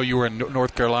night. I know you were in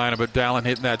North Carolina, but Dallin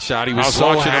hitting that shot. He was, I was so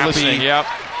watching happy. and listening. Yep.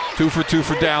 2 for 2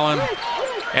 for Dallin.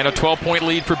 And a 12-point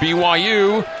lead for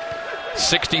BYU.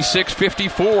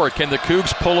 66-54. Can the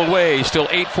Cougs pull away? Still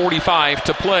 8:45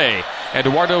 to play.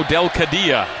 Eduardo Del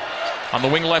Cadilla on the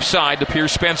wing left side to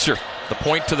Pierce Spencer. The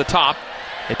point to the top.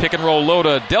 A pick and roll low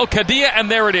to Del Cadilla, and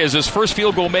there it is. His first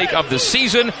field goal make of the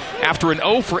season. After an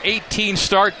 0 for 18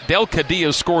 start, Del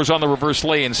Cadilla scores on the reverse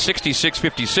lay in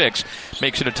 66-56.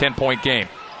 Makes it a 10-point game.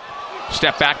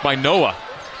 Step back by Noah.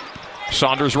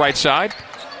 Saunders right side.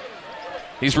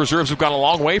 These reserves have gone a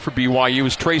long way for BYU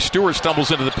as Trey Stewart stumbles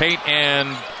into the paint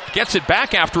and gets it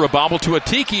back after a bobble to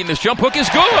Atiki, and his jump hook is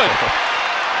good.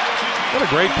 What a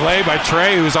great play by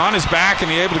Trey, who's on his back and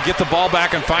he's able to get the ball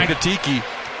back and find Atiki.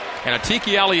 And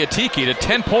Atiki Ali Atiki to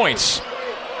 10 points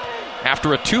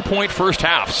after a 2-point first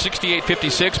half.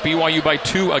 68-56, BYU by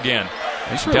 2 again.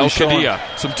 He's really showing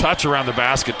some touch around the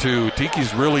basket, too.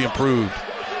 Atiki's really improved.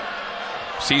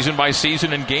 Season by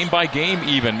season and game by game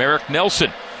even. Merrick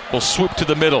Nelson will swoop to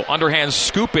the middle. Underhand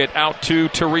scoop it out to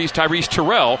Tyrese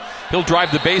Terrell. He'll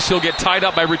drive the base. He'll get tied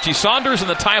up by Richie Saunders, and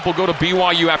the tie-up will go to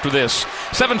BYU after this.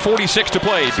 7:46 to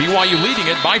play. BYU leading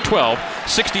it by 12.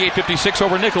 68-56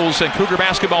 over Nichols, and Cougar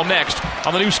basketball next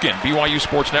on the new skin, BYU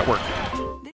Sports Network.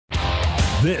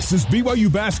 This is BYU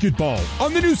basketball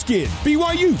on the new skin,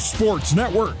 BYU Sports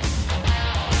Network.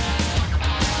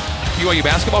 BYU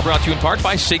basketball brought to you in part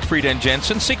by Siegfried &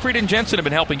 Jensen. Siegfried & Jensen have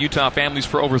been helping Utah families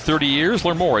for over 30 years.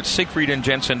 Learn more at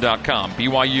siegfriedandjensen.com.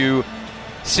 BYU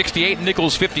 68,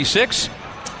 Nichols 56.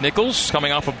 Nichols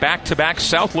coming off of back-to-back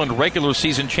Southland regular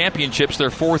season championships, their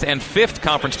 4th and 5th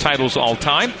conference titles all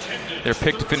time. They're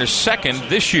picked to finish 2nd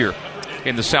this year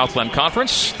in the Southland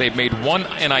Conference. They've made 1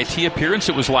 NIT appearance.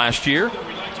 It was last year.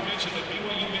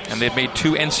 And they've made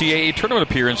 2 NCAA tournament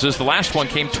appearances. The last one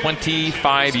came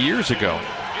 25 years ago.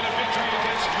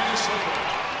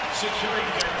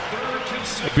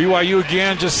 BYU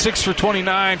again, just 6 for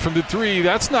 29 from the 3.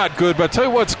 That's not good, but I'll tell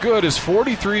you what's good is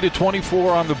 43 to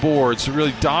 24 on the board. So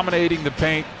really dominating the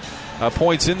paint,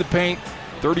 points in the paint,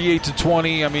 38 to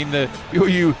 20. I mean, the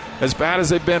BYU, as bad as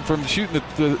they've been from shooting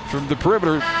from the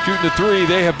perimeter, shooting the 3,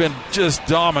 they have been just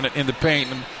dominant in the paint.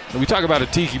 And we talk about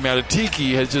Atiki, man.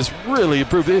 Atiki has just really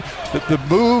improved the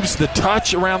moves, the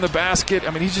touch around the basket.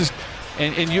 I mean, he's just.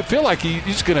 And you feel like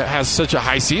he's going to have such a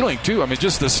high ceiling, too. I mean,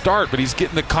 just the start, but he's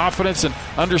getting the confidence and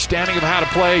understanding of how to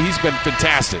play. He's been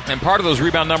fantastic. And part of those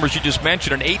rebound numbers you just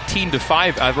mentioned, a 15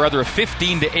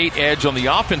 to 8 edge on the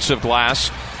offensive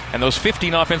glass. And those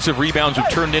 15 offensive rebounds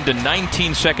have turned into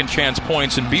 19 second chance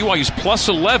points. And BYU's plus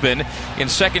 11 in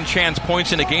second chance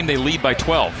points in a game they lead by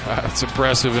 12. That's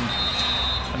impressive.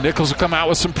 And Nichols will come out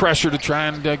with some pressure to try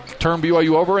and turn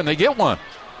BYU over, and they get one.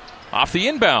 Off the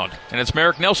inbound, and it's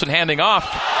Merrick Nelson handing off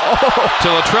to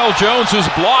Latrell Jones, who's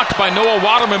blocked by Noah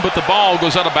Waterman, but the ball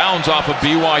goes out of bounds off of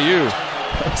BYU.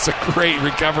 That's a great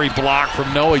recovery block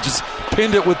from Noah. He just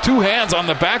pinned it with 2 hands on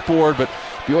the backboard, but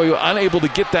BYU unable to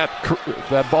get that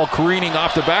ball careening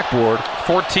off the backboard.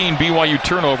 14 BYU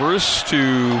turnovers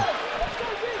to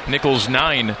Nichols'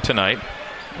 9 tonight.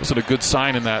 Wasn't a good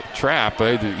sign in that trap.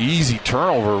 The easy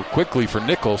turnover quickly for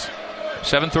Nichols.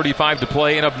 7:35 to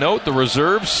play, and of note, the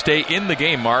reserves stay in the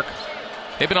game, Mark.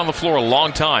 They've been on the floor a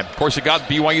long time. Of course, it got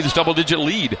BYU this double-digit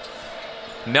lead.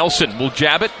 Nelson will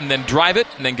jab it and then drive it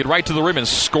and then get right to the rim and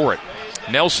score it.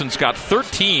 Nelson's got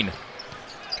 13,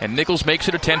 and Nichols makes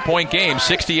it a 10-point game,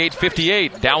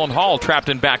 68-58. Dallin Hall trapped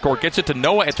in backcourt, gets it to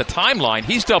Noah at the timeline.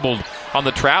 He's doubled on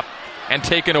the trap and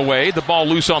taken away. The ball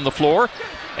loose on the floor,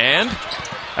 and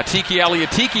Atiki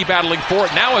Atiki battling for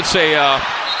it. Now it's a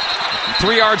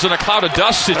 3 yards in a cloud of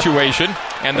dust situation,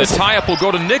 and the tie-up will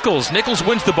go to Nichols. Nichols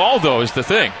wins the ball, though, is the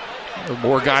thing.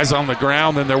 More guys on the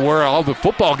ground than there were all the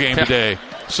football game today.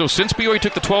 So since BYU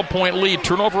took the 12-point lead,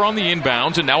 turnover on the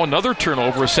inbounds, and now another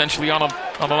turnover essentially on an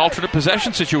alternate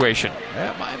possession situation.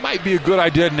 Yeah, it might be a good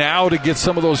idea now to get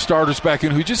some of those starters back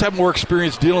in who just have more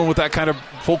experience dealing with that kind of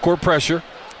full-court pressure.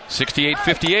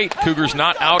 68-58. Cougars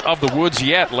not out of the woods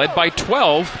yet, led by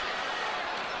 12.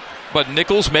 But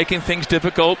Nichols making things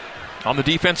difficult on the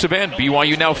defensive end.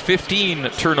 BYU now 15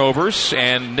 turnovers,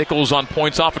 and Nichols on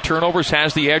points off of turnovers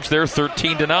has the edge there,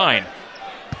 13-9.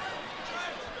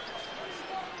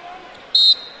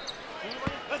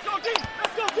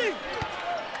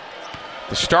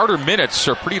 The starter minutes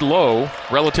are pretty low,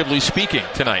 relatively speaking,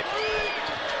 tonight.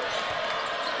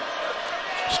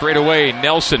 Straight away,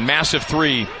 Nelson, massive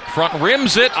 3. Front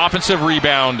rims it, offensive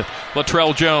rebound.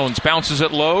 Latrell Jones bounces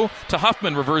it low to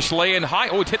Huffman, reverse lay-in high.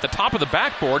 Oh, it hit the top of the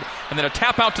backboard, and then a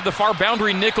tap out to the far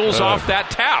boundary. Nichols off that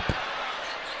tap.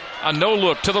 A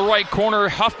no-look to the right corner,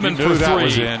 Huffman for 3.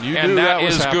 That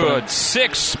is good.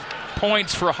 6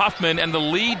 points for Huffman, and the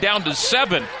lead down to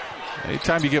 7.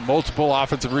 Anytime you get multiple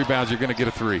offensive rebounds, you're going to get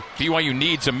a 3. BYU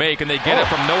needs a make, and they get it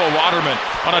from Noah Waterman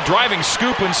on a driving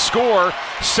scoop and score.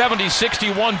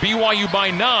 70-61, BYU by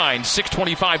 9,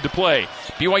 6:25 to play.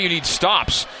 BYU needs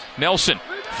stops. Nelson,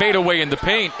 fade away in the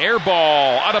paint, air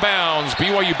ball, out of bounds.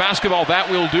 BYU basketball, that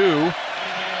will do.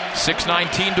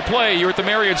 6:19 to play. You're at the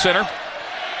Marriott Center.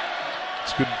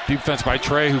 It's good defense by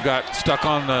Trey, who got stuck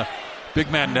on the big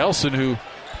man Nelson, who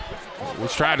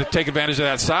was trying to take advantage of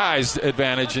that size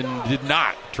advantage and did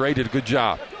not. Trey did a good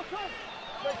job.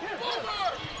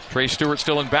 Trey Stewart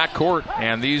still in backcourt,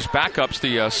 and these backups,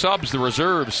 the subs, the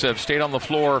reserves, have stayed on the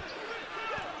floor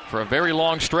for a very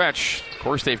long stretch. Of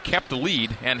course, they've kept the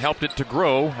lead and helped it to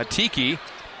grow. Atiki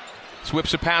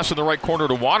whips a pass in the right corner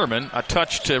to Waterman. A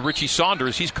touch to Richie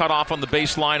Saunders. He's cut off on the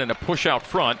baseline and a push out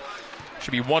front.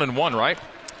 Should be 1-1, right?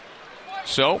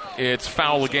 So it's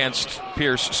foul against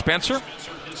Pierce Spencer.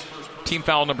 Team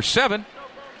foul number 7.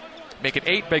 Make it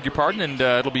 8, beg your pardon, and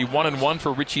it'll be 1-1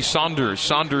 for Richie Saunders.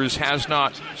 Saunders has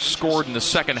not scored in the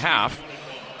second half.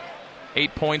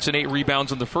 8 points and 8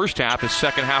 rebounds in the first half. His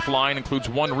second half line includes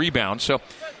 1 rebound. So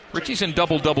Richie's in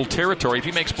double-double territory. If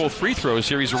he makes both free throws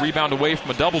here, he's a rebound away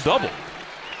from a double-double.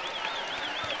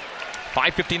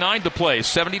 5:59 to play,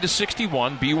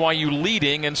 70-61. BYU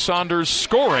leading and Saunders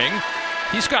scoring.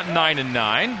 He's got 9 and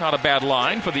 9. Not a bad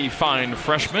line for the fine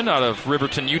freshman out of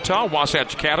Riverton, Utah,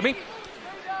 Wasatch Academy.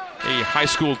 A high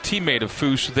school teammate of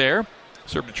Foose there.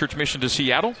 Served a church mission to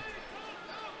Seattle.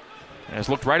 Has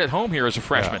looked right at home here as a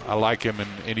freshman. Yeah, I like him,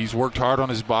 and he's worked hard on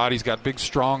his body. He's got big,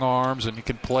 strong arms, and he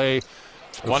can play.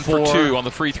 1 for 2 on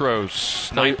the free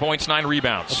throws. 9 points, 9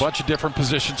 rebounds. A bunch of different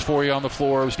positions for you on the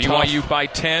floor. It was BYU tough. by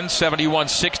 10,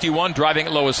 71-61. Driving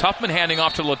at Lois Huffman, handing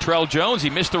off to Latrell Jones. He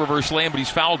missed the reverse lane, but he's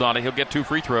fouled on it. He'll get 2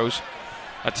 free throws.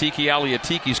 Atiki Ali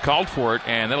Atiki's called for it,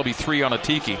 and that'll be 3 on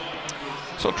Atiki.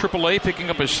 So AAA picking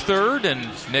up his third, and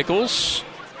Nichols.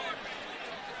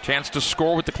 Chance to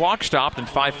score with the clock stopped and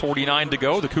 5:49 to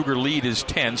go. The Cougar lead is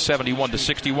 10,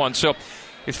 71-61. So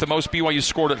it's the most BYU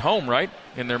scored at home, right?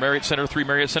 In their Marriott Center, 3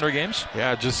 Marriott Center games?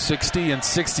 Yeah, just 60 and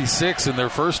 66 in their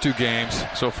first 2 games.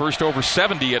 So first over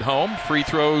 70 at home. Free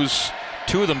throws,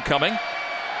 2 of them coming.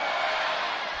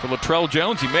 For Latrell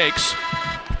Jones, he makes.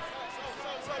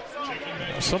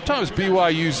 Sometimes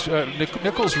BYU's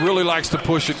Nichols really likes to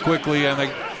push it quickly, and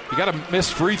you got a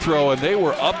missed free throw, and they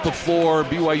were up the floor.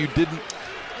 BYU didn't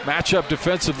match up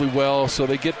defensively well, so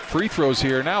they get free throws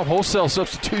here. Now wholesale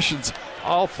substitutions,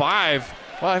 all 5.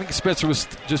 Well, I think Spencer was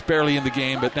just barely in the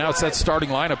game, but now it's that starting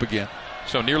lineup again.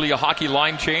 So nearly a hockey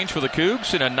line change for the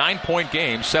Cougs in a 9-point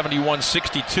game,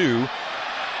 71-62.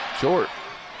 Short.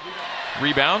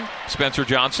 Rebound, Spencer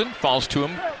Johnson falls to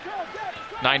him.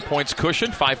 9 points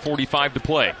cushion, 5:45 to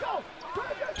play.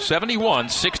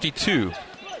 71-62.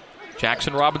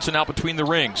 Jackson Robinson out between the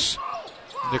rings.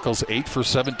 Nichols 8 for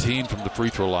 17 from the free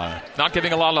throw line. Not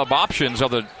giving a lot of options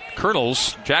of the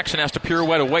Colonels. Jackson has to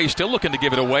pirouette away, still looking to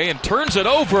give it away, and turns it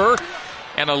over.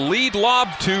 And a lead lob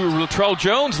to Latrell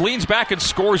Jones, leans back and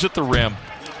scores at the rim.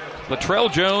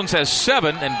 Latrell Jones has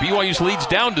 7, and BYU's leads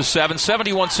down to 7,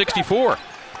 71-64.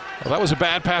 Well, that was a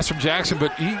bad pass from Jackson,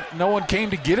 but no one came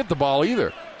to get at the ball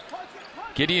either.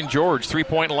 Gideon George,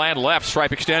 3-point land left,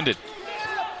 stripe extended.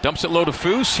 Dumps it low to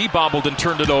Foose. He bobbled and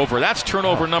turned it over. That's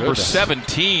turnover number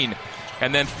 17.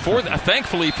 And then,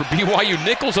 thankfully for BYU,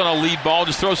 Nichols on a lead ball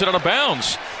just throws it out of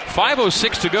bounds.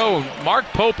 5:06 to go. Mark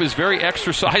Pope is very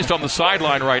exercised on the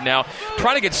sideline right now,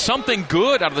 trying to get something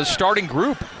good out of the starting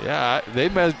group. Yeah, they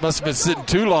must have been sitting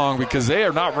too long because they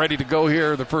are not ready to go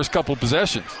here the first couple of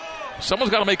possessions.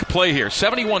 Someone's got to make a play here.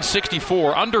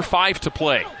 71-64, under 5 to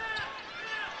play.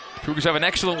 Cougars have an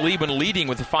excellent lead when leading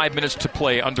with 5 minutes to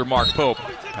play under Mark Pope.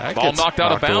 Ball knocked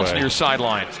out of bounds near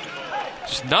sideline.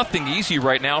 Just nothing easy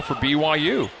right now for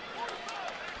BYU.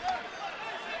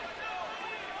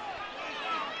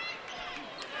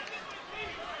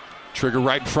 Trigger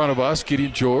right in front of us,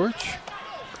 Gideon George.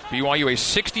 BYU a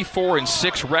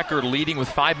 64-6 record, leading with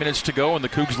 5 minutes to go, and the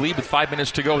Cougs lead with 5 minutes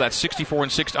to go. That's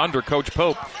 64-6 under Coach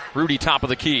Pope. Rudy top of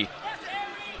the key.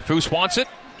 Foose wants it.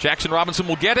 Jackson Robinson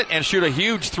will get it and shoot a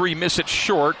huge 3, miss it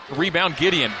short. Rebound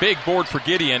Gideon. Big board for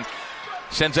Gideon.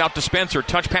 Sends out to Spencer.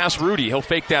 Touch pass Rudy. He'll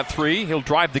fake that 3. He'll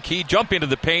drive the key. Jump into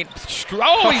the paint.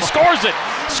 Oh, he scores it.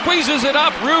 Squeezes it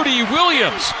up. Rudy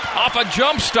Williams off a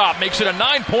jump stop. Makes it a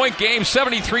 9-point game,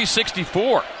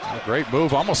 73-64. A great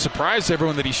move. Almost surprised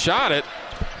everyone that he shot it.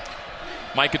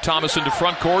 Micah Thomas into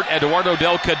front court. Eduardo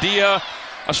Del Cadilla.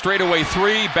 A straightaway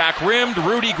 3, back rimmed.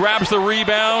 Rudy grabs the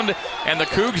rebound, and the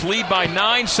Cougs lead by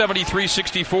 9,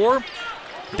 73-64.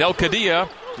 Del Cadilla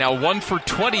now 1 for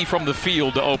 20 from the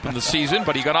field to open the season,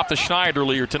 but he got off the schneid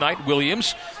earlier tonight.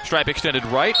 Williams, stripe extended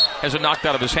right, has it knocked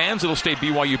out of his hands. It'll stay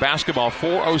BYU basketball.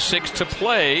 4:06 to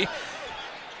play.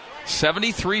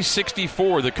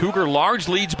 73-64. The Cougar large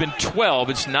lead's been 12.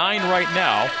 It's 9 right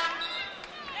now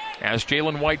as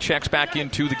Jalen White checks back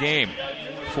into the game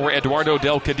for Eduardo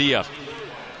Del Cadilla.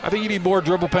 I think you need more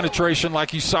dribble penetration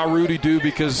like you saw Rudy do,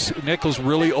 because Nichols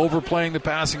really overplaying the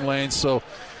passing lanes. So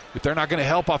if they're not going to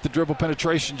help off the dribble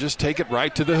penetration, just take it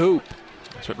right to the hoop.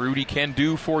 That's what Rudy can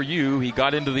do for you. He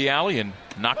got into the alley and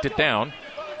knocked it down.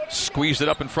 Squeezed it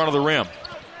up in front of the rim.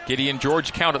 Gideon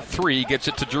George count at 3. Gets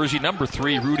it to jersey number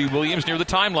 3, Rudy Williams, near the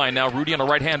timeline now. Rudy on a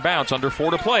right-hand bounce. Under 4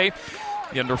 to play.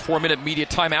 The under 4-minute media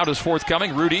timeout is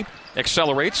forthcoming. Rudy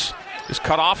accelerates. Is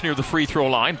cut off near the free throw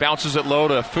line. Bounces it low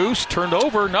to Foose. Turned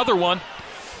over. Another one.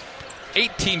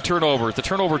 18 turnovers. The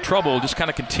turnover trouble just kind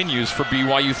of continues for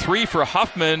BYU. 3 for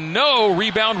Huffman. No.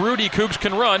 Rebound Rudy. Cougs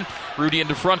can run. Rudy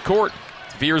into front court.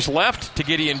 Veers left to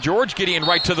Gideon George. Gideon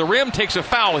right to the rim. Takes a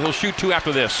foul. He'll shoot 2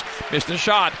 after this. Missed a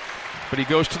shot, but he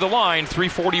goes to the line.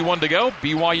 3:41 to go.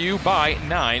 BYU by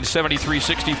 9.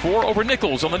 73-64 over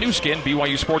Nichols on the new skin,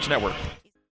 BYU Sports Network.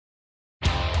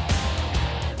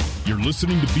 You're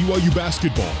listening to BYU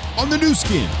Basketball on the new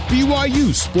skin,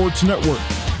 BYU Sports Network.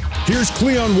 Here's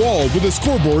Cleon Wall with a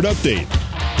scoreboard update.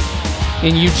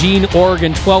 In Eugene,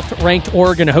 Oregon, 12th-ranked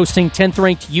Oregon hosting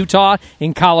 10th-ranked Utah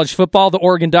in college football. The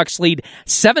Oregon Ducks lead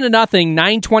 7-0,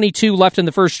 9:22 left in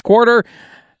the first quarter.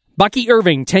 Bucky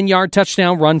Irving, 10-yard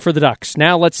touchdown run for the Ducks.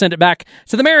 Now let's send it back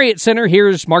to the Marriott Center.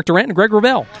 Here's Mark Durant and Greg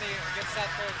Wrubell.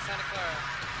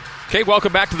 Okay,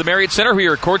 welcome back to the Marriott Center. We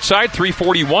are at courtside,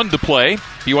 3:41 to play.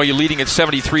 BYU leading at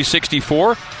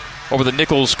 73-64 over the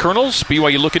Nichols Colonels.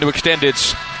 BYU looking to extend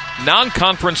its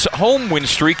non-conference home win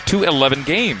streak to 11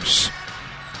 games.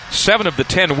 7 of the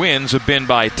 10 wins have been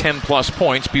by 10-plus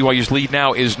points. BYU's lead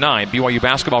now is 9. BYU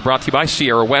basketball brought to you by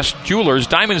Sierra West Jewelers.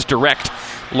 Diamonds Direct.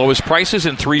 Lowest prices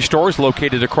in 3 stores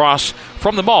located across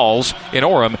from the malls in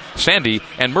Orem, Sandy,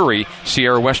 and Murray.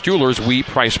 Sierra West Jewelers, we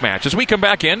price match. As we come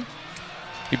back in,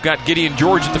 you've got Gideon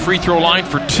George at the free throw line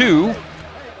for 2.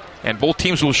 And both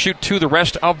teams will shoot 2 the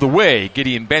rest of the way.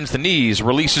 Gideon bends the knees,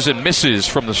 releases and misses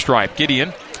from the stripe. Gideon,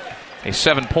 a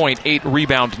 7-point,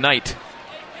 8-rebound night.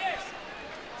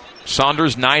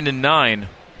 Saunders 9-9.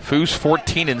 Foose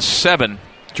 14-7.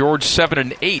 George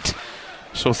 7-8.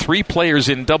 So 3 players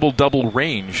in double-double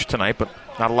range tonight, but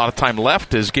not a lot of time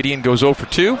left as Gideon goes 0 for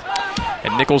 2.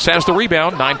 And Nichols has the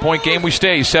rebound. 9-point game we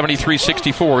stay.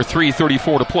 73-64.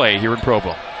 3:34 to play here in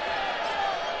Provo.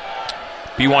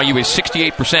 BYU is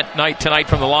 68% night tonight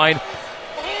from the line.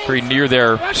 Very near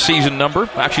their season number.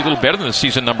 Actually, a little better than the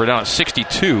season number, down at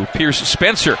 62. Pierce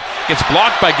Spencer gets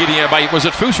blocked by Gideon. Was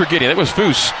it Foose or Gideon? It was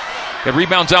Foose. It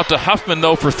rebounds out to Huffman,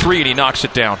 though, for 3, and he knocks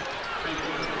it down.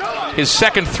 His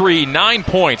second 3, 9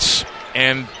 points,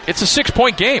 and it's a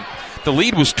 6-point game. The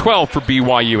lead was 12 for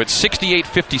BYU at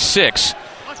 68-56.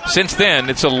 Since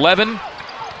then, it's 11-5.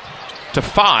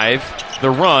 The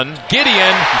run.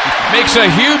 Gideon makes a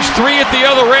huge 3 at the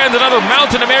other end. Another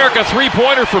Mountain America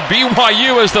 3-pointer for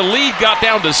BYU as the lead got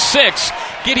down to 6.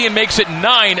 Gideon makes it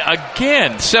 9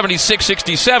 again.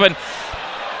 76-67.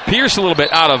 Pierce a little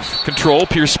bit out of control.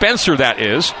 Pierce Spencer, that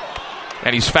is.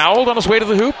 And he's fouled on his way to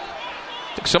the hoop.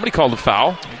 I think somebody called a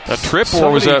foul. A trip somebody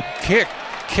or was a...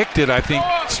 Kicked it. I think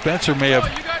Spencer may have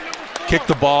kicked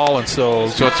the ball, and so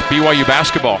it's BYU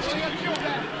basketball.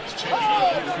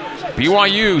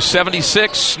 BYU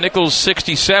 76, Nichols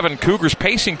 67. Cougars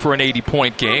pacing for an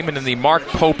 80-point game. And in the Mark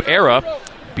Pope era,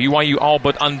 BYU all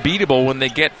but unbeatable when they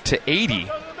get to 80.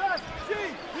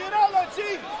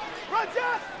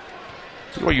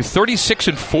 BYU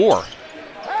 36-4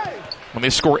 when they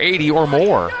score 80 or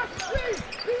more.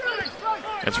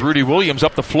 It's Rudy Williams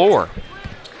up the floor.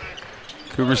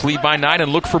 Cougars lead by 9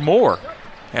 and look for more.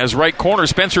 As right corner,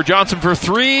 Spencer Johnson for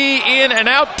 3, in and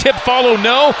out. Tip, follow,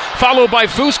 no. Followed by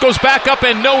Foose, goes back up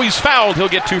and no, he's fouled. He'll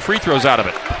get 2 free throws out of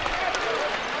it.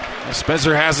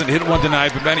 Spencer hasn't hit one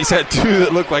tonight, but then he's had 2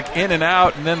 that look like in and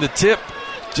out, and then the tip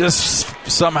just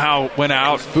somehow went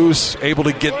out. Foose able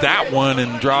to get that one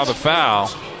and draw the foul.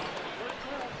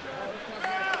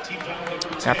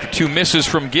 After 2 misses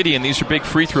from Gideon, these are big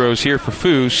free throws here for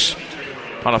Foose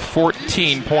on a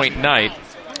 14-point night.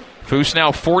 Foose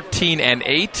now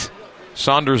 14-8.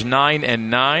 Saunders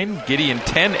 9-9. Gideon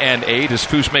 10-8 as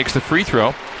Foose makes the free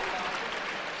throw.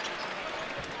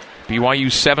 BYU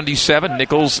 77,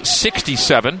 Nichols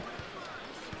 67.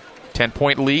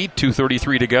 10-point lead,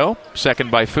 2:33 to go. Second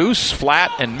by Foose,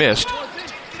 flat and missed.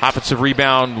 Offensive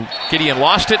rebound, Gideon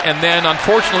lost it, and then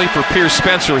unfortunately for Pierce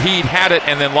Spencer, he had it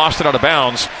and then lost it out of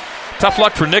bounds. Tough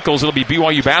luck for Nichols, it'll be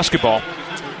BYU basketball.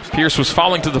 Pierce was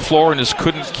falling to the floor and just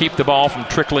couldn't keep the ball from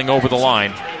trickling over the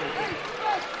line.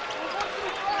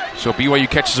 So BYU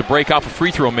catches a break off a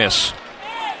free throw miss.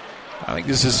 I think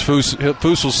this is Foose.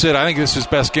 Foose will sit. I think this is his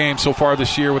best game so far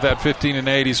this year with that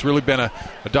 15-8. He's really been a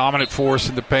dominant force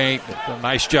in the paint. A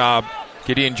nice job.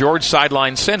 Gideon George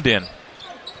sideline send in.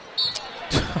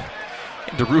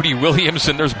 Into Rudy Williams,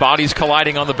 and there's bodies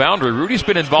colliding on the boundary. Rudy's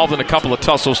been involved in a couple of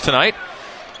tussles tonight.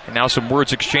 And now some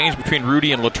words exchanged between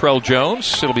Rudy and Latrell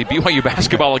Jones. It'll be BYU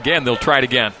basketball again. They'll try it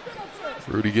again.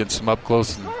 Rudy getting some up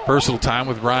close and personal time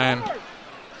with Ryan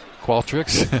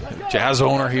Qualtrics, Jazz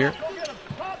owner here.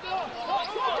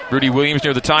 Rudy Williams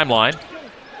near the timeline.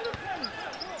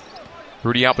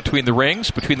 Rudy out between the rings,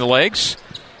 between the legs.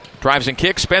 Drives and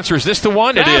kicks. Spencer, is this the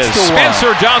one? It is.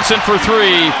 Spencer Johnson for 3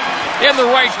 in the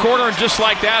right corner, and just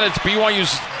like that, it's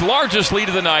BYU's largest lead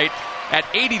of the night at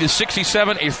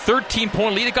 80-67, a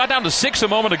 13-point lead. It got down to 6 a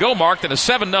moment ago, Mark, then a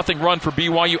 7-0 run for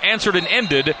BYU, answered and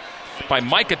ended by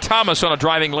Micah Thomas on a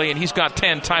driving lay, and he's got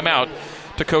 10. Timeout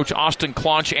to Coach Austin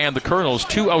Claunch and the Colonels.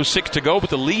 2:06 to go, but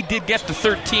the lead did get to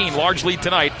 13. Large lead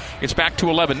tonight. It's back to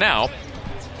 11 now.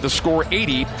 The score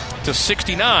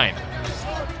 80-69.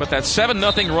 But that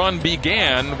 7-0 run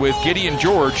began with Gideon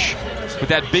George with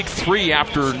that big 3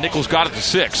 after Nichols got it to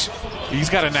 6. He's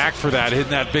got a knack for that,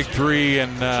 hitting that big 3.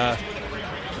 And,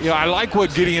 I like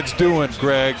what Gideon's doing,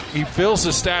 Greg. He fills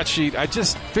the stat sheet. I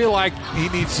just feel like he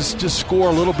needs to just score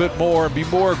a little bit more and be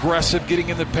more aggressive, getting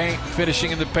in the paint,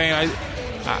 finishing in the paint.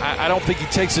 I don't think he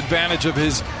takes advantage of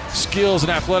his skills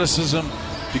and athleticism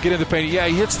to get in the paint. Yeah,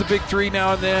 he hits the big three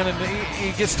now and then, and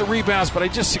he gets the rebounds, but I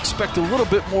just expect a little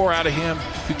bit more out of him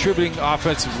contributing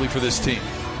offensively for this team.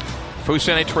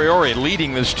 Fousseyni Traore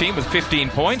leading this team with 15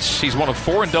 points. He's one of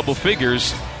 4 in double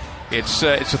figures. It's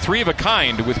a 3 of a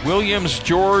kind with Williams,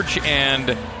 George, and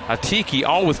Atiki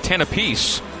all with 10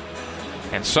 apiece.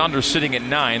 And Saunders sitting at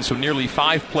 9, so nearly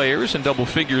 5 players in double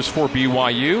figures for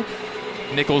BYU.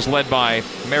 Nichols led by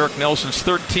Merrick Nelson's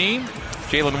 13,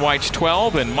 Jalen White's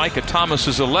 12, and Micah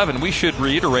Thomas's 11. We should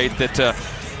reiterate that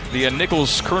the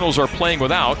Nichols Colonels are playing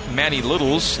without Manny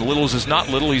Littles. Littles is not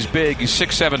little, he's big. He's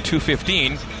 6'7",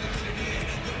 215.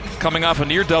 Coming off a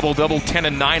near double-double, 10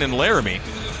 and 9 in Laramie.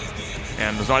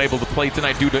 And was not able to play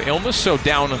tonight due to illness, so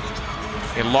down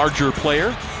a larger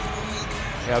player.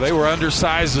 Yeah, they were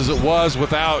undersized as it was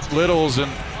without Littles,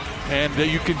 and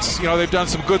you can, they've done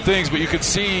some good things, but you can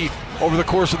see over the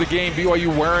course of the game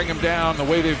BYU wearing them down, the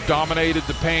way they've dominated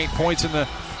the paint, points in the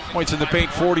paint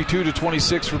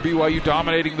 42-26 for BYU,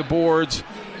 dominating the boards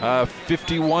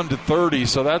 51-30.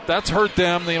 So that's hurt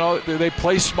them. They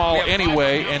play small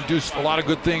anyway and do a lot of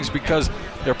good things because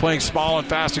they're playing small and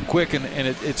fast and quick, and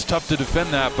it's tough to defend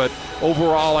that. But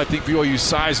overall, I think BYU's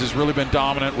size has really been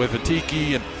dominant with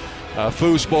Atiki and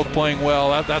Foose both playing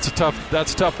well. That's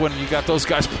tough when you got those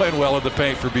guys playing well in the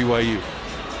paint for BYU.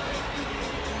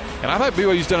 And I thought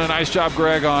BYU's done a nice job,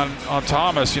 Greg, on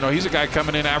Thomas. He's a guy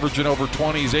coming in averaging over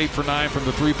 20. He's 8 for 9 from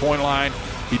the three-point line.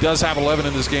 He does have 11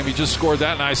 in this game. He just scored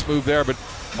that nice move there, but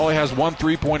only has 1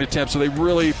 3-point attempt. So they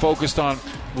really focused on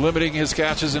limiting his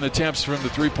catches and attempts from the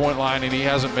three-point line, and he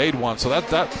hasn't made one. So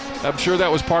that I'm sure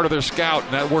that was part of their scout,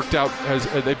 and that worked out.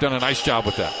 They've done a nice job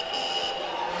with that.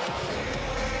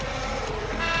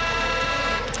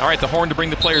 All right, the horn to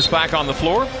bring the players back on the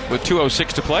floor with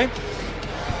 2:06 to play.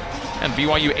 And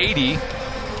BYU 80,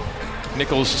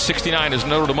 Nichols 69 as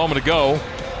noted a moment ago.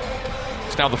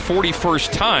 It's now the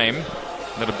 41st time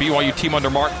that a BYU team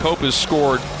under Mark Pope has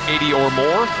scored 80 or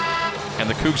more. And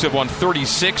the Cougs have won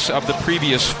 36 of the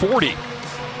previous 40.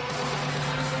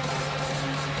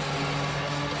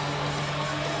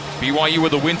 BYU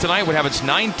with a win tonight would have its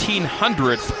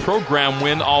 1900th program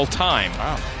win all time.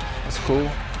 Wow, that's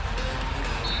cool.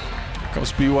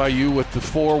 Comes BYU with the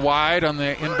 4 wide on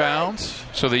the inbounds.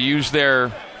 So they use their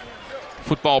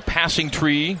football passing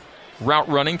tree route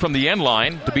running from the end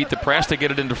line to beat the press to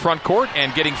get it into front court.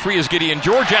 And getting free is Gideon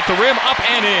George at the rim, up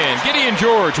and in. Gideon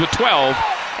George with 12.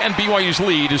 And BYU's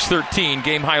lead is 13.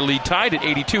 Game-high lead tied at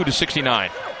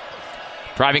 82-69.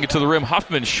 Driving it to the rim,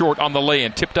 Huffman short on the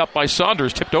lay-in. Tipped up by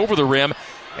Saunders, tipped over the rim.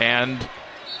 And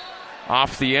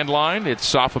off the end line,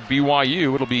 it's off of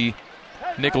BYU. It'll be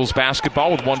Nichols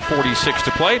basketball with 1:46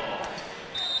 to play.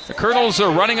 The Colonels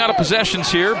are running out of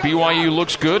possessions here. BYU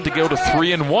looks good to go to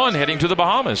 3-1 heading to the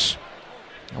Bahamas.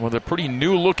 And with a pretty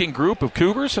new-looking group of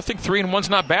Cougars, I think 3-1's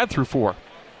not bad through 4.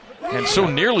 And so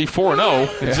nearly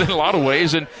 4-0 in a lot of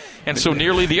ways, and so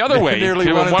nearly the other way. Nearly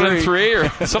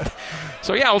 1-3 or something.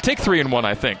 So yeah, I'll take 3-1,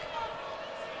 I think.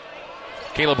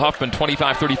 Caleb Huffman,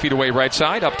 25-30 feet away right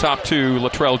side. Up top to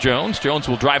Latrell Jones. Jones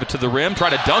will drive it to the rim, try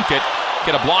to dunk it,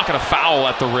 get a block and a foul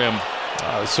at the rim.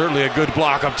 Certainly a good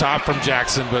block up top from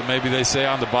Jackson, but maybe they say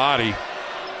on the body.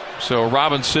 So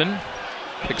Robinson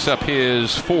picks up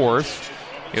his 4th.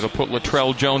 It'll put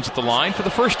Latrell Jones at the line for the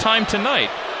first time tonight.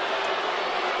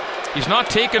 He's not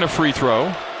taken a free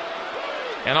throw.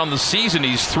 And on the season,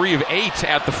 he's 3 of 8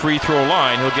 at the free throw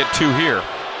line. He'll get 2 here.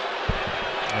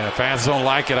 Yeah, fans don't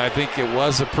like it. I think it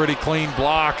was a pretty clean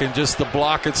block, and just the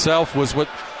block itself was what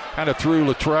kind of threw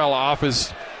Latrell off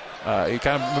his. It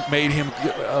kind of made him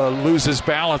lose his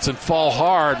balance and fall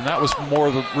hard, and that was more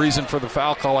the reason for the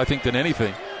foul call, I think, than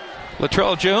anything.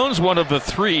 Latrell Jones, one of the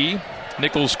 3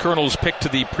 Nichols Colonels picked to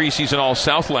the preseason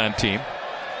All-Southland team.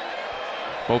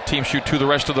 Both teams shoot 2 the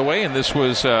rest of the way, and this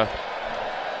was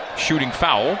shooting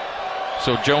foul.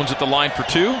 So Jones at the line for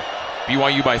 2.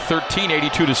 BYU by 13,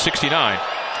 82-69.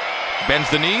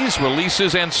 Bends the knees,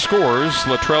 releases, and scores.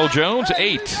 Latrell Jones,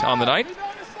 8 on the night.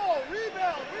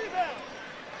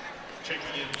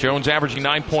 Jones averaging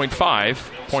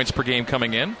 9.5 points per game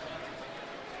coming in.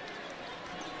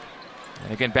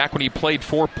 And again, back when he played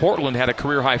for Portland, had a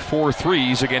career-high 4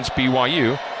 threes against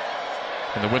BYU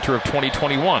in the winter of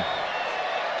 2021.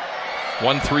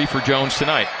 1 3 for Jones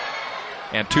tonight.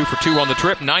 And 2 for 2 on the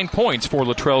trip. 9 points for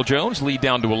Latrell Jones. Lead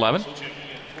down to 11.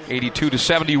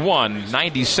 82-71.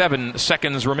 97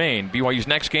 seconds remain. BYU's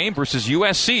next game versus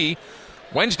USC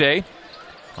Wednesday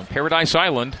on Paradise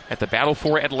Island at the Battle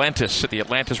for Atlantis at the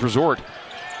Atlantis Resort.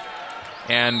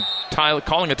 And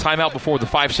calling a timeout before the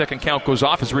 5-second count goes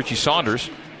off is Richie Saunders.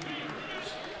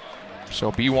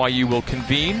 So BYU will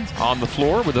convene on the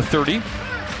floor with a 30.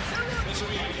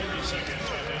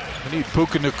 We need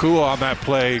Puka Nacua on that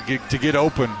play to get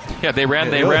open. Yeah, they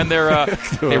ran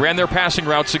their passing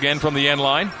routes again from the end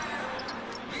line.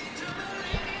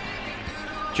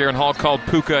 Jaron Hall called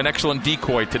Puka an excellent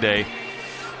decoy today.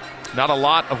 Not a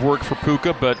lot of work for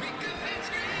Puka, but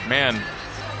man,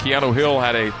 Keanu Hill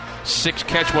had a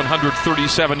 6-catch,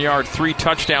 137-yard,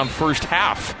 3-touchdown first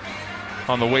half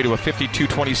on the way to a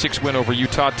 52-26 win over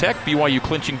Utah Tech. BYU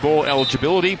clinching bowl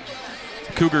eligibility.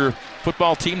 Cougar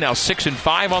football team now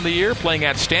 6-5 on the year, playing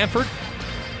at Stanford.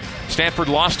 Stanford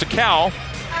lost to Cal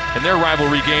in their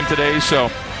rivalry game today, so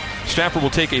Stanford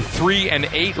will take a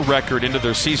 3-8 record into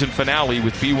their season finale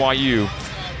with BYU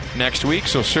next week.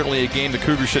 So certainly a game the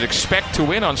Cougars should expect to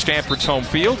win on Stanford's home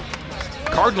field.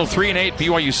 Cardinal 3-8,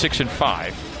 BYU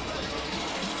 6-5.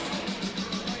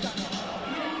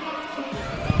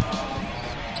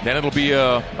 Then it'll be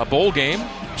a bowl game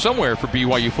somewhere for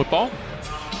BYU football.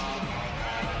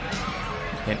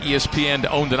 An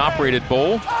ESPN-owned and operated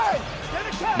bowl.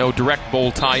 No direct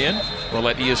bowl tie-in. We'll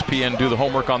let ESPN do the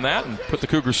homework on that and put the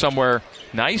Cougars somewhere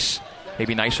nice,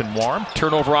 maybe nice and warm.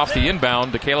 Turnover off the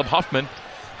inbound to Caleb Huffman.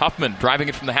 Huffman driving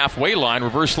it from the halfway line,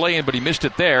 reverse lay-in, but he missed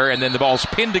it there, and then the ball's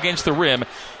pinned against the rim,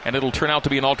 and it'll turn out to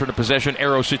be an alternate possession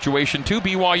arrow situation to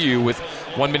BYU with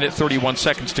 1 minute 31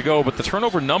 seconds to go. But the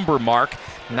turnover number mark,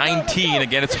 19.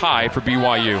 Again, it's high for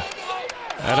BYU.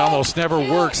 That almost never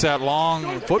works, that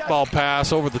long football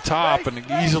pass over the top, and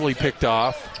easily picked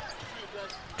off.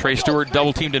 Trey Stewart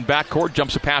double-teamed in backcourt,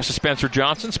 jumps a pass to Spencer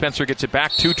Johnson. Spencer gets it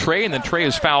back to Trey, and then Trey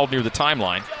is fouled near the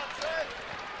timeline.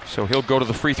 So he'll go to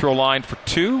the free throw line for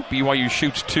 2. BYU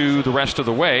shoots 2 the rest of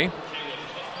the way.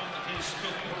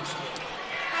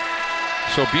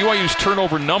 So BYU's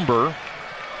turnover number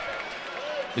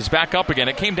is back up again.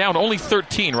 It came down to only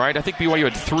 13, right? I think BYU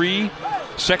had 3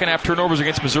 second-half turnovers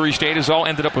against Missouri State. Has all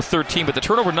ended up with 13. But the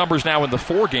turnover numbers now in the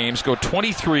 4 games go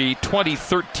 23, 20,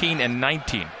 13, and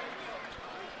 19. Yeah,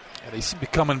 they seem to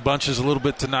come in bunches a little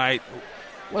bit tonight.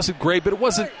 It wasn't great, but it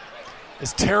wasn't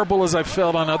as terrible as I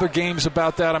felt on other games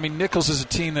about that. I mean, Nichols is a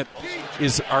team that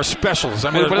is our specials.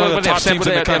 I mean, one of the top teams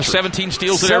in the country. 17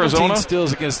 steals at Arizona. 17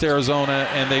 steals against Arizona,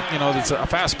 and it's a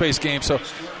fast-paced game. So,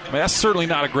 I mean, that's certainly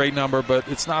not a great number, but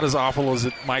it's not as awful as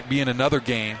it might be in another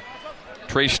game.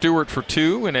 Trey Stewart for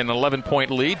 2 and an 11-point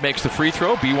lead makes the free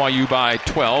throw. BYU by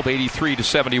 12,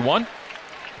 83-71.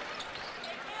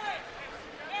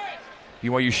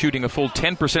 BYU shooting a full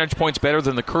 10 percentage points better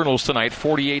than the Colonels tonight,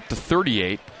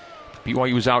 48-38.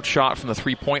 BYU was outshot from the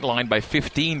three-point line by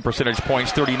 15 percentage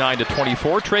points,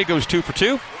 39-24. Trey goes 2 for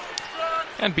 2.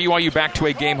 And BYU back to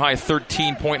a game-high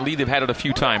 13-point lead. They've had it a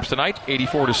few times tonight,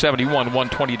 84-71,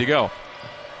 1:20 to go.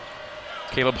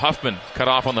 Caleb Huffman cut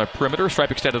off on the perimeter, stripe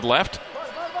extended left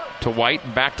to White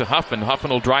and back to Huffman.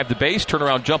 Huffman will drive the base,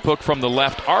 turnaround jump hook from the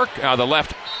left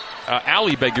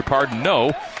alley, beg your pardon,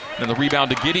 no. And the rebound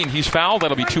to Gideon. He's fouled.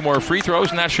 That'll be 2 more free throws,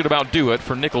 and that should about do it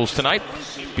for Nichols tonight.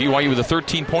 BYU with a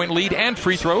 13-point lead and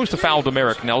free throws. The foul to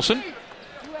Merrick Nelson.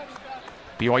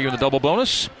 BYU in the double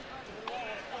bonus.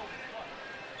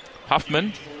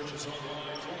 Huffman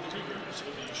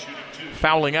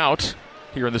fouling out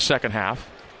here in the second half.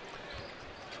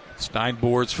 It's 9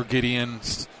 boards for Gideon.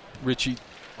 Richie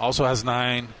also has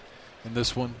 9 in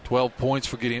this one. 12 points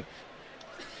for Gideon.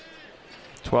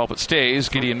 12 it stays.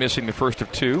 Gideon missing the first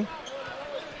of 2.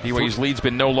 BYU's lead's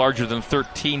been no larger than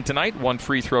 13 tonight. 1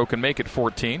 free throw can make it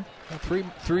 14.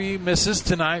 Three misses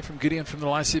tonight from Gideon from the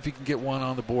line. See if he can get one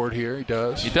on the board here. He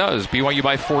does. He does. BYU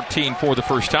by 14 for the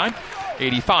first time.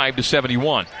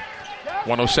 85-71.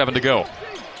 1:07 to go.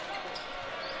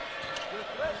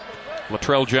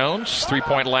 Latrell Jones,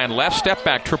 3-point land left. Step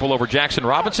back triple over Jackson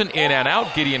Robinson. In and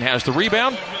out. Gideon has the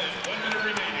rebound.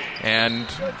 And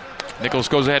Nichols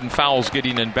goes ahead and fouls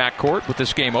Gideon in backcourt with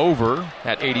this game over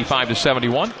at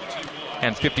 85-71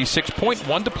 and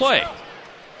 56.1 to play.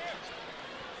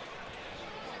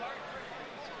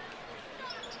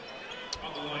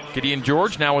 Gideon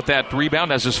George now with that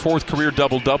rebound as his 4th career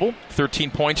double-double.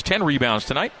 13 points, 10 rebounds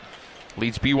tonight.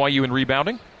 Leads BYU in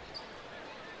rebounding.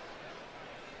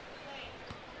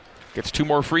 Gets 2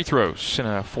 more free throws in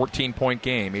a 14-point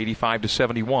game,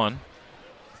 85-71.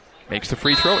 Makes the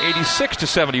free throw,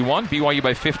 86-71. BYU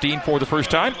by 15 for the first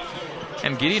time.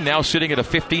 And Gideon now sitting at a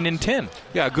 15-10.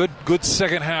 Yeah, good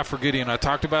second half for Gideon. I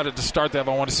talked about it to start that,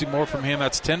 but I want to see more from him.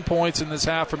 That's 10 points in this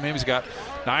half from him. He's got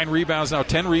 9 rebounds now,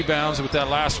 10 rebounds with that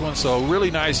last one. So really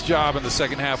nice job in the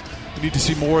second half. We need to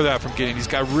see more of that from Gideon. He's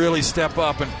got to really step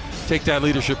up and take that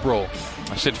leadership role.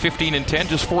 I said 15-10,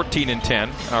 just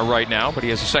 14-10 right now, but he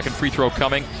has a second free throw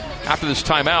coming. After this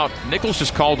timeout, Nichols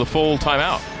just called the full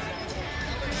timeout.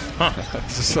 Huh.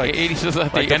 It's just like at the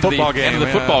like end of the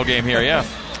football game here, yeah.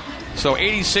 So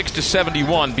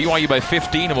 86-71, BYU by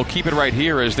 15, and we'll keep it right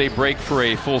here as they break for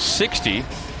a full 60.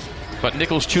 But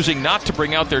Nichols choosing not to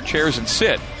bring out their chairs and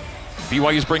sit.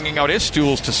 BYU's bringing out his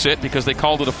stools to sit because they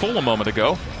called it a full a moment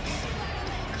ago.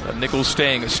 Nichols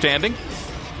staying standing.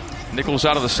 Nichols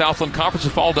out of the Southland Conference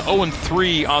have fallen to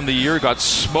 0-3 on the year. Got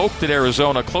smoked at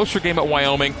Arizona. Closer game at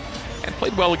Wyoming. And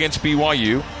played well against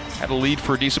BYU. Had a lead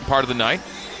for a decent part of the night.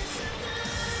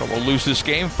 But we'll lose this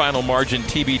game. Final margin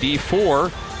TBD. 4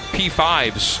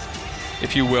 P5s,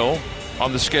 if you will,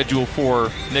 on the schedule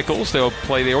for Nichols. They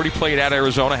already played at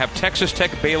Arizona. Have Texas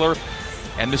Tech, Baylor,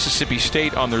 and Mississippi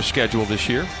State on their schedule this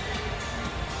year.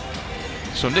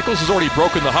 So Nichols has already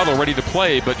broken the huddle, ready to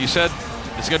play, but you said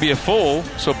it's going to be a full,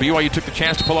 so BYU took the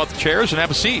chance to pull out the chairs and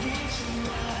have a seat.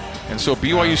 And so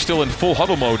BYU's still in full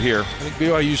huddle mode here. I think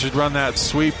BYU should run that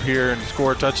sweep here and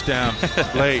score a touchdown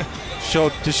late. Show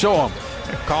them.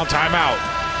 Call timeout.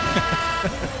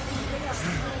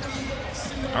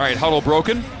 All right, huddle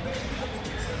broken.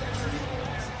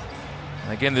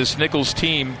 Again, this Nichols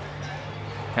team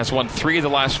has won 3 of the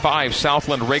last 5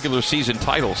 Southland regular season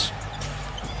titles.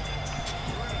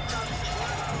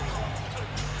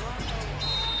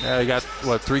 Yeah, they got,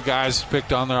 3 guys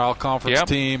picked on their all-conference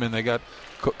team, and they got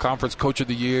conference coach of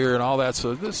the year and all that.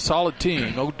 So this is a solid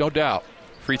team, no doubt.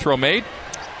 Free throw made.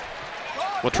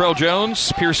 Latrell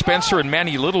Jones, Pierce Spencer, and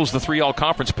Manny Littles, the 3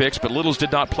 all-conference picks, but Littles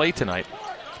did not play tonight.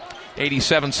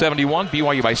 87-71,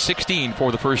 BYU by 16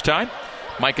 for the first time.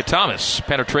 Micah Thomas,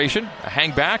 penetration, a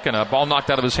hang back, and a ball knocked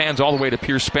out of his hands all the way to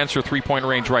Pierce Spencer, 3-point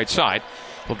range right side.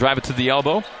 He'll drive it to the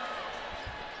elbow.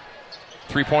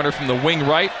 3-pointer from the wing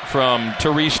right from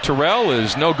Therese Terrell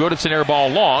is no good. It's an air ball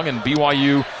long, and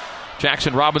BYU,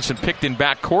 Jackson Robinson picked in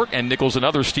backcourt, and Nichols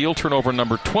another steal. Turnover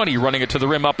number 20, running it to the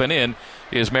rim up and in,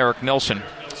 is Merrick Nelson.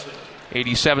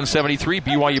 87-73,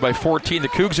 BYU by 14. The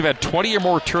Cougs have had 20 or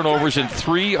more turnovers in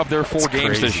 3 of their 4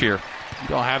 games this year. You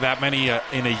don't have that many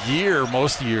in a year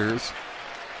most years.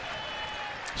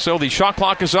 So the shot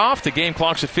clock is off. The game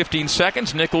clock's at 15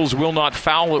 seconds. Nichols will not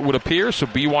foul, it would appear, so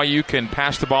BYU can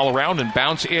pass the ball around and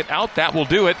bounce it out. That will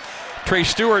do it. Trey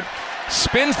Stewart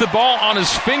spins the ball on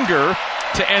his finger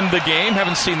to end the game.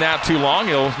 Haven't seen that too long.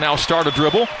 He'll now start a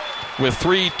dribble with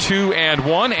 3, 2, and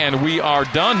 1, and we are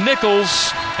done.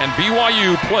 Nichols and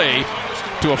BYU play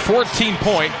to a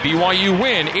 14-point BYU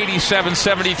win,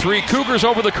 87-73. Cougars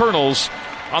over the Colonels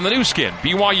on the new skin,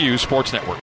 BYU Sports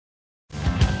Network.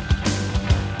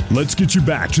 Let's get you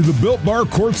back to the Built Bar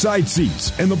courtside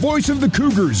seats and the voice of the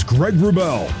Cougars, Greg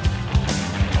Wrubell.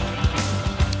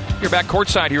 You're back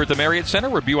courtside here at the Marriott Center,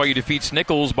 where BYU defeats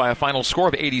Nichols by a final score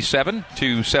of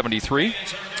 87-73.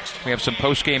 We have some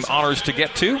post-game honors to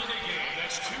get to.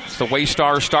 It's the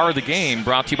Waystar Star of the Game,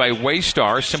 brought to you by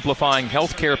Waystar, simplifying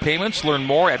healthcare payments. Learn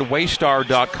more at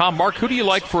waystar.com. Mark, who do you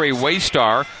like for a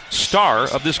Waystar Star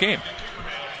of this game?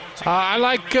 I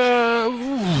like,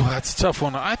 that's a tough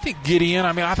one. I think Gideon.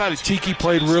 I mean, I thought Tiki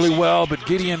played really well, but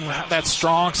Gideon, that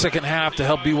strong second half to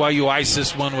help BYU ice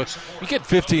this one. You get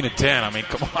 15 and 10. I mean,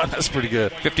 come on, that's pretty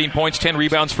good. 15 points, 10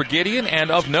 rebounds for Gideon.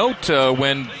 And of note,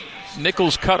 when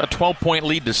Nichols cut a 12-point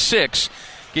lead to 6,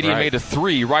 Gideon made a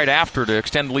 3 right after to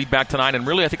extend the lead back to 9. And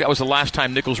really, I think that was the last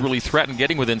time Nichols really threatened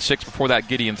getting within 6. Before that,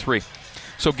 Gideon 3.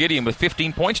 So Gideon with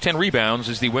 15 points, 10 rebounds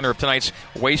is the winner of tonight's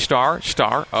Waystar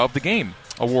Star of the Game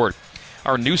award.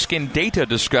 Our Nu Skin Data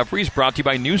Discovery is brought to you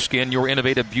by Nu Skin, your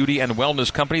innovative beauty and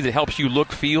wellness company that helps you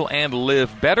look, feel, and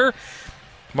live better.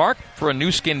 Mark, for a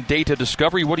Nu Skin Data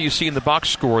Discovery, what do you see in the box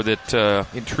score that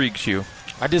intrigues you?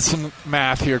 I did some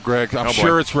math here, Greg. I'm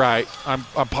sure it's right. I'm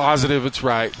positive it's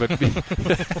right. But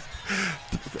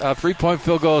 3-point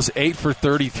field goals, 8 for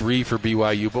 33 for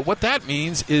BYU. But what that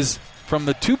means is from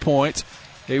the 2 points,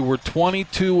 they were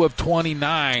 22 of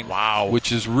 29. Wow.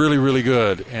 Which is really, really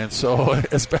good. And so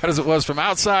as bad as it was from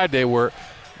outside, they were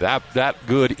that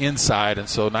good inside. And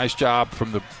so nice job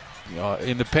from the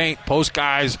in the paint, post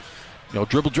guys,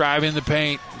 dribble drive in the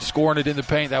paint, scoring it in the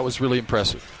paint. That was really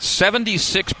impressive.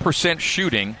 76%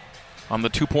 shooting on the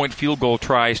 2-point field goal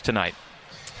tries tonight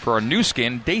for our Nu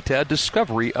Skin Data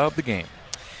Discovery of the Game.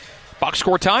 Box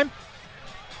score time.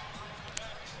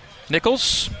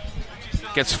 Nichols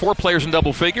gets 4 players in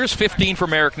double figures, 15 for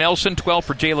Merrick Nelson, 12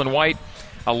 for Jalen White,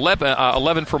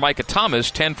 11 for Micah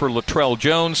Thomas, 10 for Latrell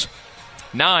Jones,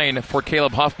 9 for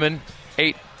Caleb Huffman,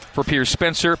 8 for Pierce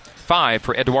Spencer, 5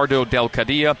 for Eduardo Del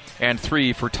Cadilla, and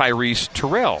 3 for Tyrese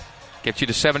Terrell. Gets you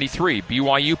to 73.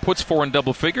 BYU puts 4 in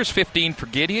double figures, 15 for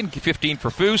Gideon, 15 for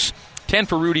Foose, 10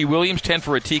 for Rudy Williams, 10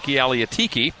 for Atiki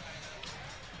Aliatiki.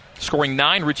 Scoring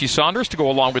 9, Richie Saunders to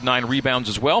go along with 9 rebounds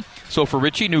as well. So for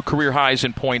Richie, new career highs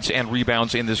in points and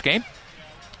rebounds in this game.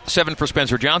 7 for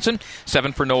Spencer Johnson,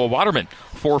 7 for Noah Waterman,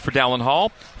 4 for Dallin Hall,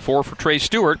 4 for Trey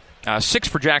Stewart, 6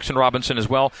 for Jackson Robinson as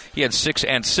well. He had 6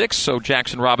 and 6, so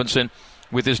Jackson Robinson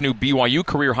with his new BYU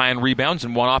career high in rebounds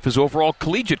and one off his overall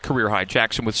collegiate career high.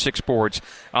 Jackson with 6 boards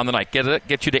on the night.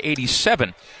 Get you to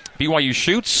 87. BYU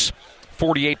shoots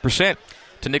 48%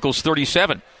 to Nichols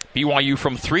 37. BYU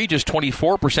from 3, just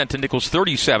 24% to Nichols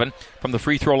 37. From the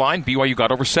free throw line, BYU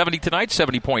got over 70 tonight,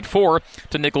 70.4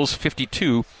 to Nichols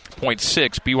 52.6.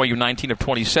 BYU 19 of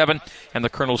 27, and the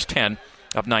Colonels 10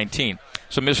 of 19.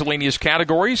 Some miscellaneous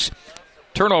categories.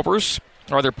 Turnovers.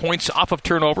 Are there points off of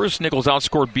turnovers? Nichols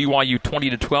outscored BYU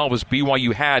 20-12 as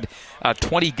BYU had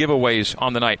 20 giveaways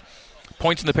on the night.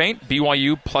 Points in the paint,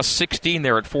 BYU plus 16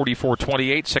 there at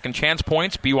 44-28. Second chance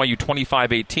points, BYU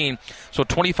 25-18. So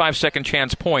 25 second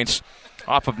chance points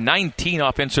off of 19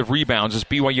 offensive rebounds as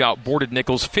BYU outboarded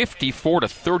Nichols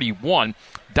 54-31.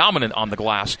 Dominant on the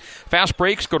glass. Fast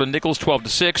breaks go to Nichols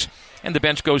 12-6, and the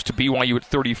bench goes to BYU at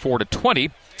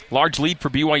 34-20. Large lead for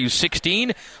BYU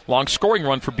 16, long scoring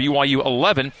run for BYU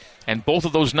 11, and both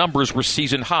of those numbers were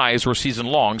season highs or season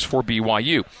longs for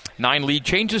BYU. 9 lead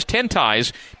changes, 10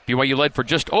 ties. BYU led for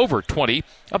just over 20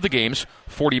 of the game's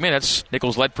 40 minutes.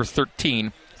 Nichols led for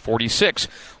 13-46.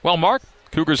 Well, Mark,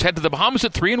 Cougars head to the Bahamas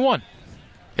at 3-1.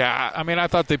 Yeah, I mean, I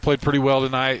thought they played pretty well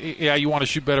tonight. Yeah, you want to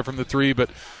shoot better from the 3, but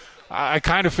I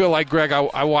kind of feel like, Greg,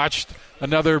 I watched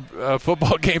another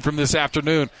football game from this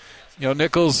afternoon. You know,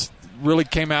 Nichols really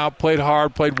came out, played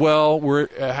hard, played well,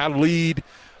 had a lead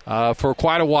for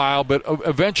quite a while, but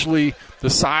eventually the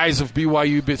size of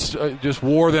BYU just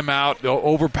wore them out,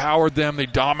 overpowered them. They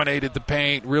dominated the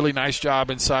paint. Really nice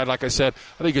job inside. Like I said,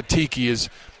 I think Atiki is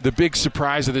the big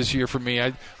surprise of this year for me.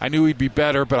 I knew he'd be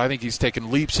better, but I think he's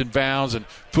taken leaps and bounds. And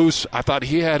Foose, I thought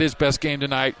he had his best game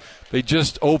tonight. They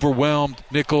just overwhelmed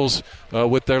Nichols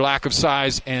with their lack of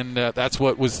size, and that's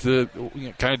what was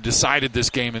kind of decided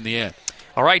this game in the end.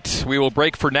 All right, we will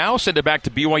break for now. Send it back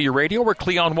to BYU Radio, where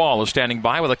Cleon Wall is standing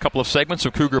by with a couple of segments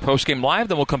of Cougar Postgame Live.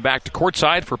 Then we'll come back to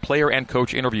courtside for player and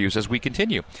coach interviews as we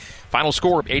continue. Final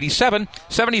score,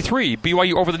 87-73.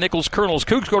 BYU over the Nichols Colonels.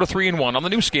 Cougs go to 3-1 on the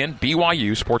new skin,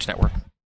 BYU Sports Network.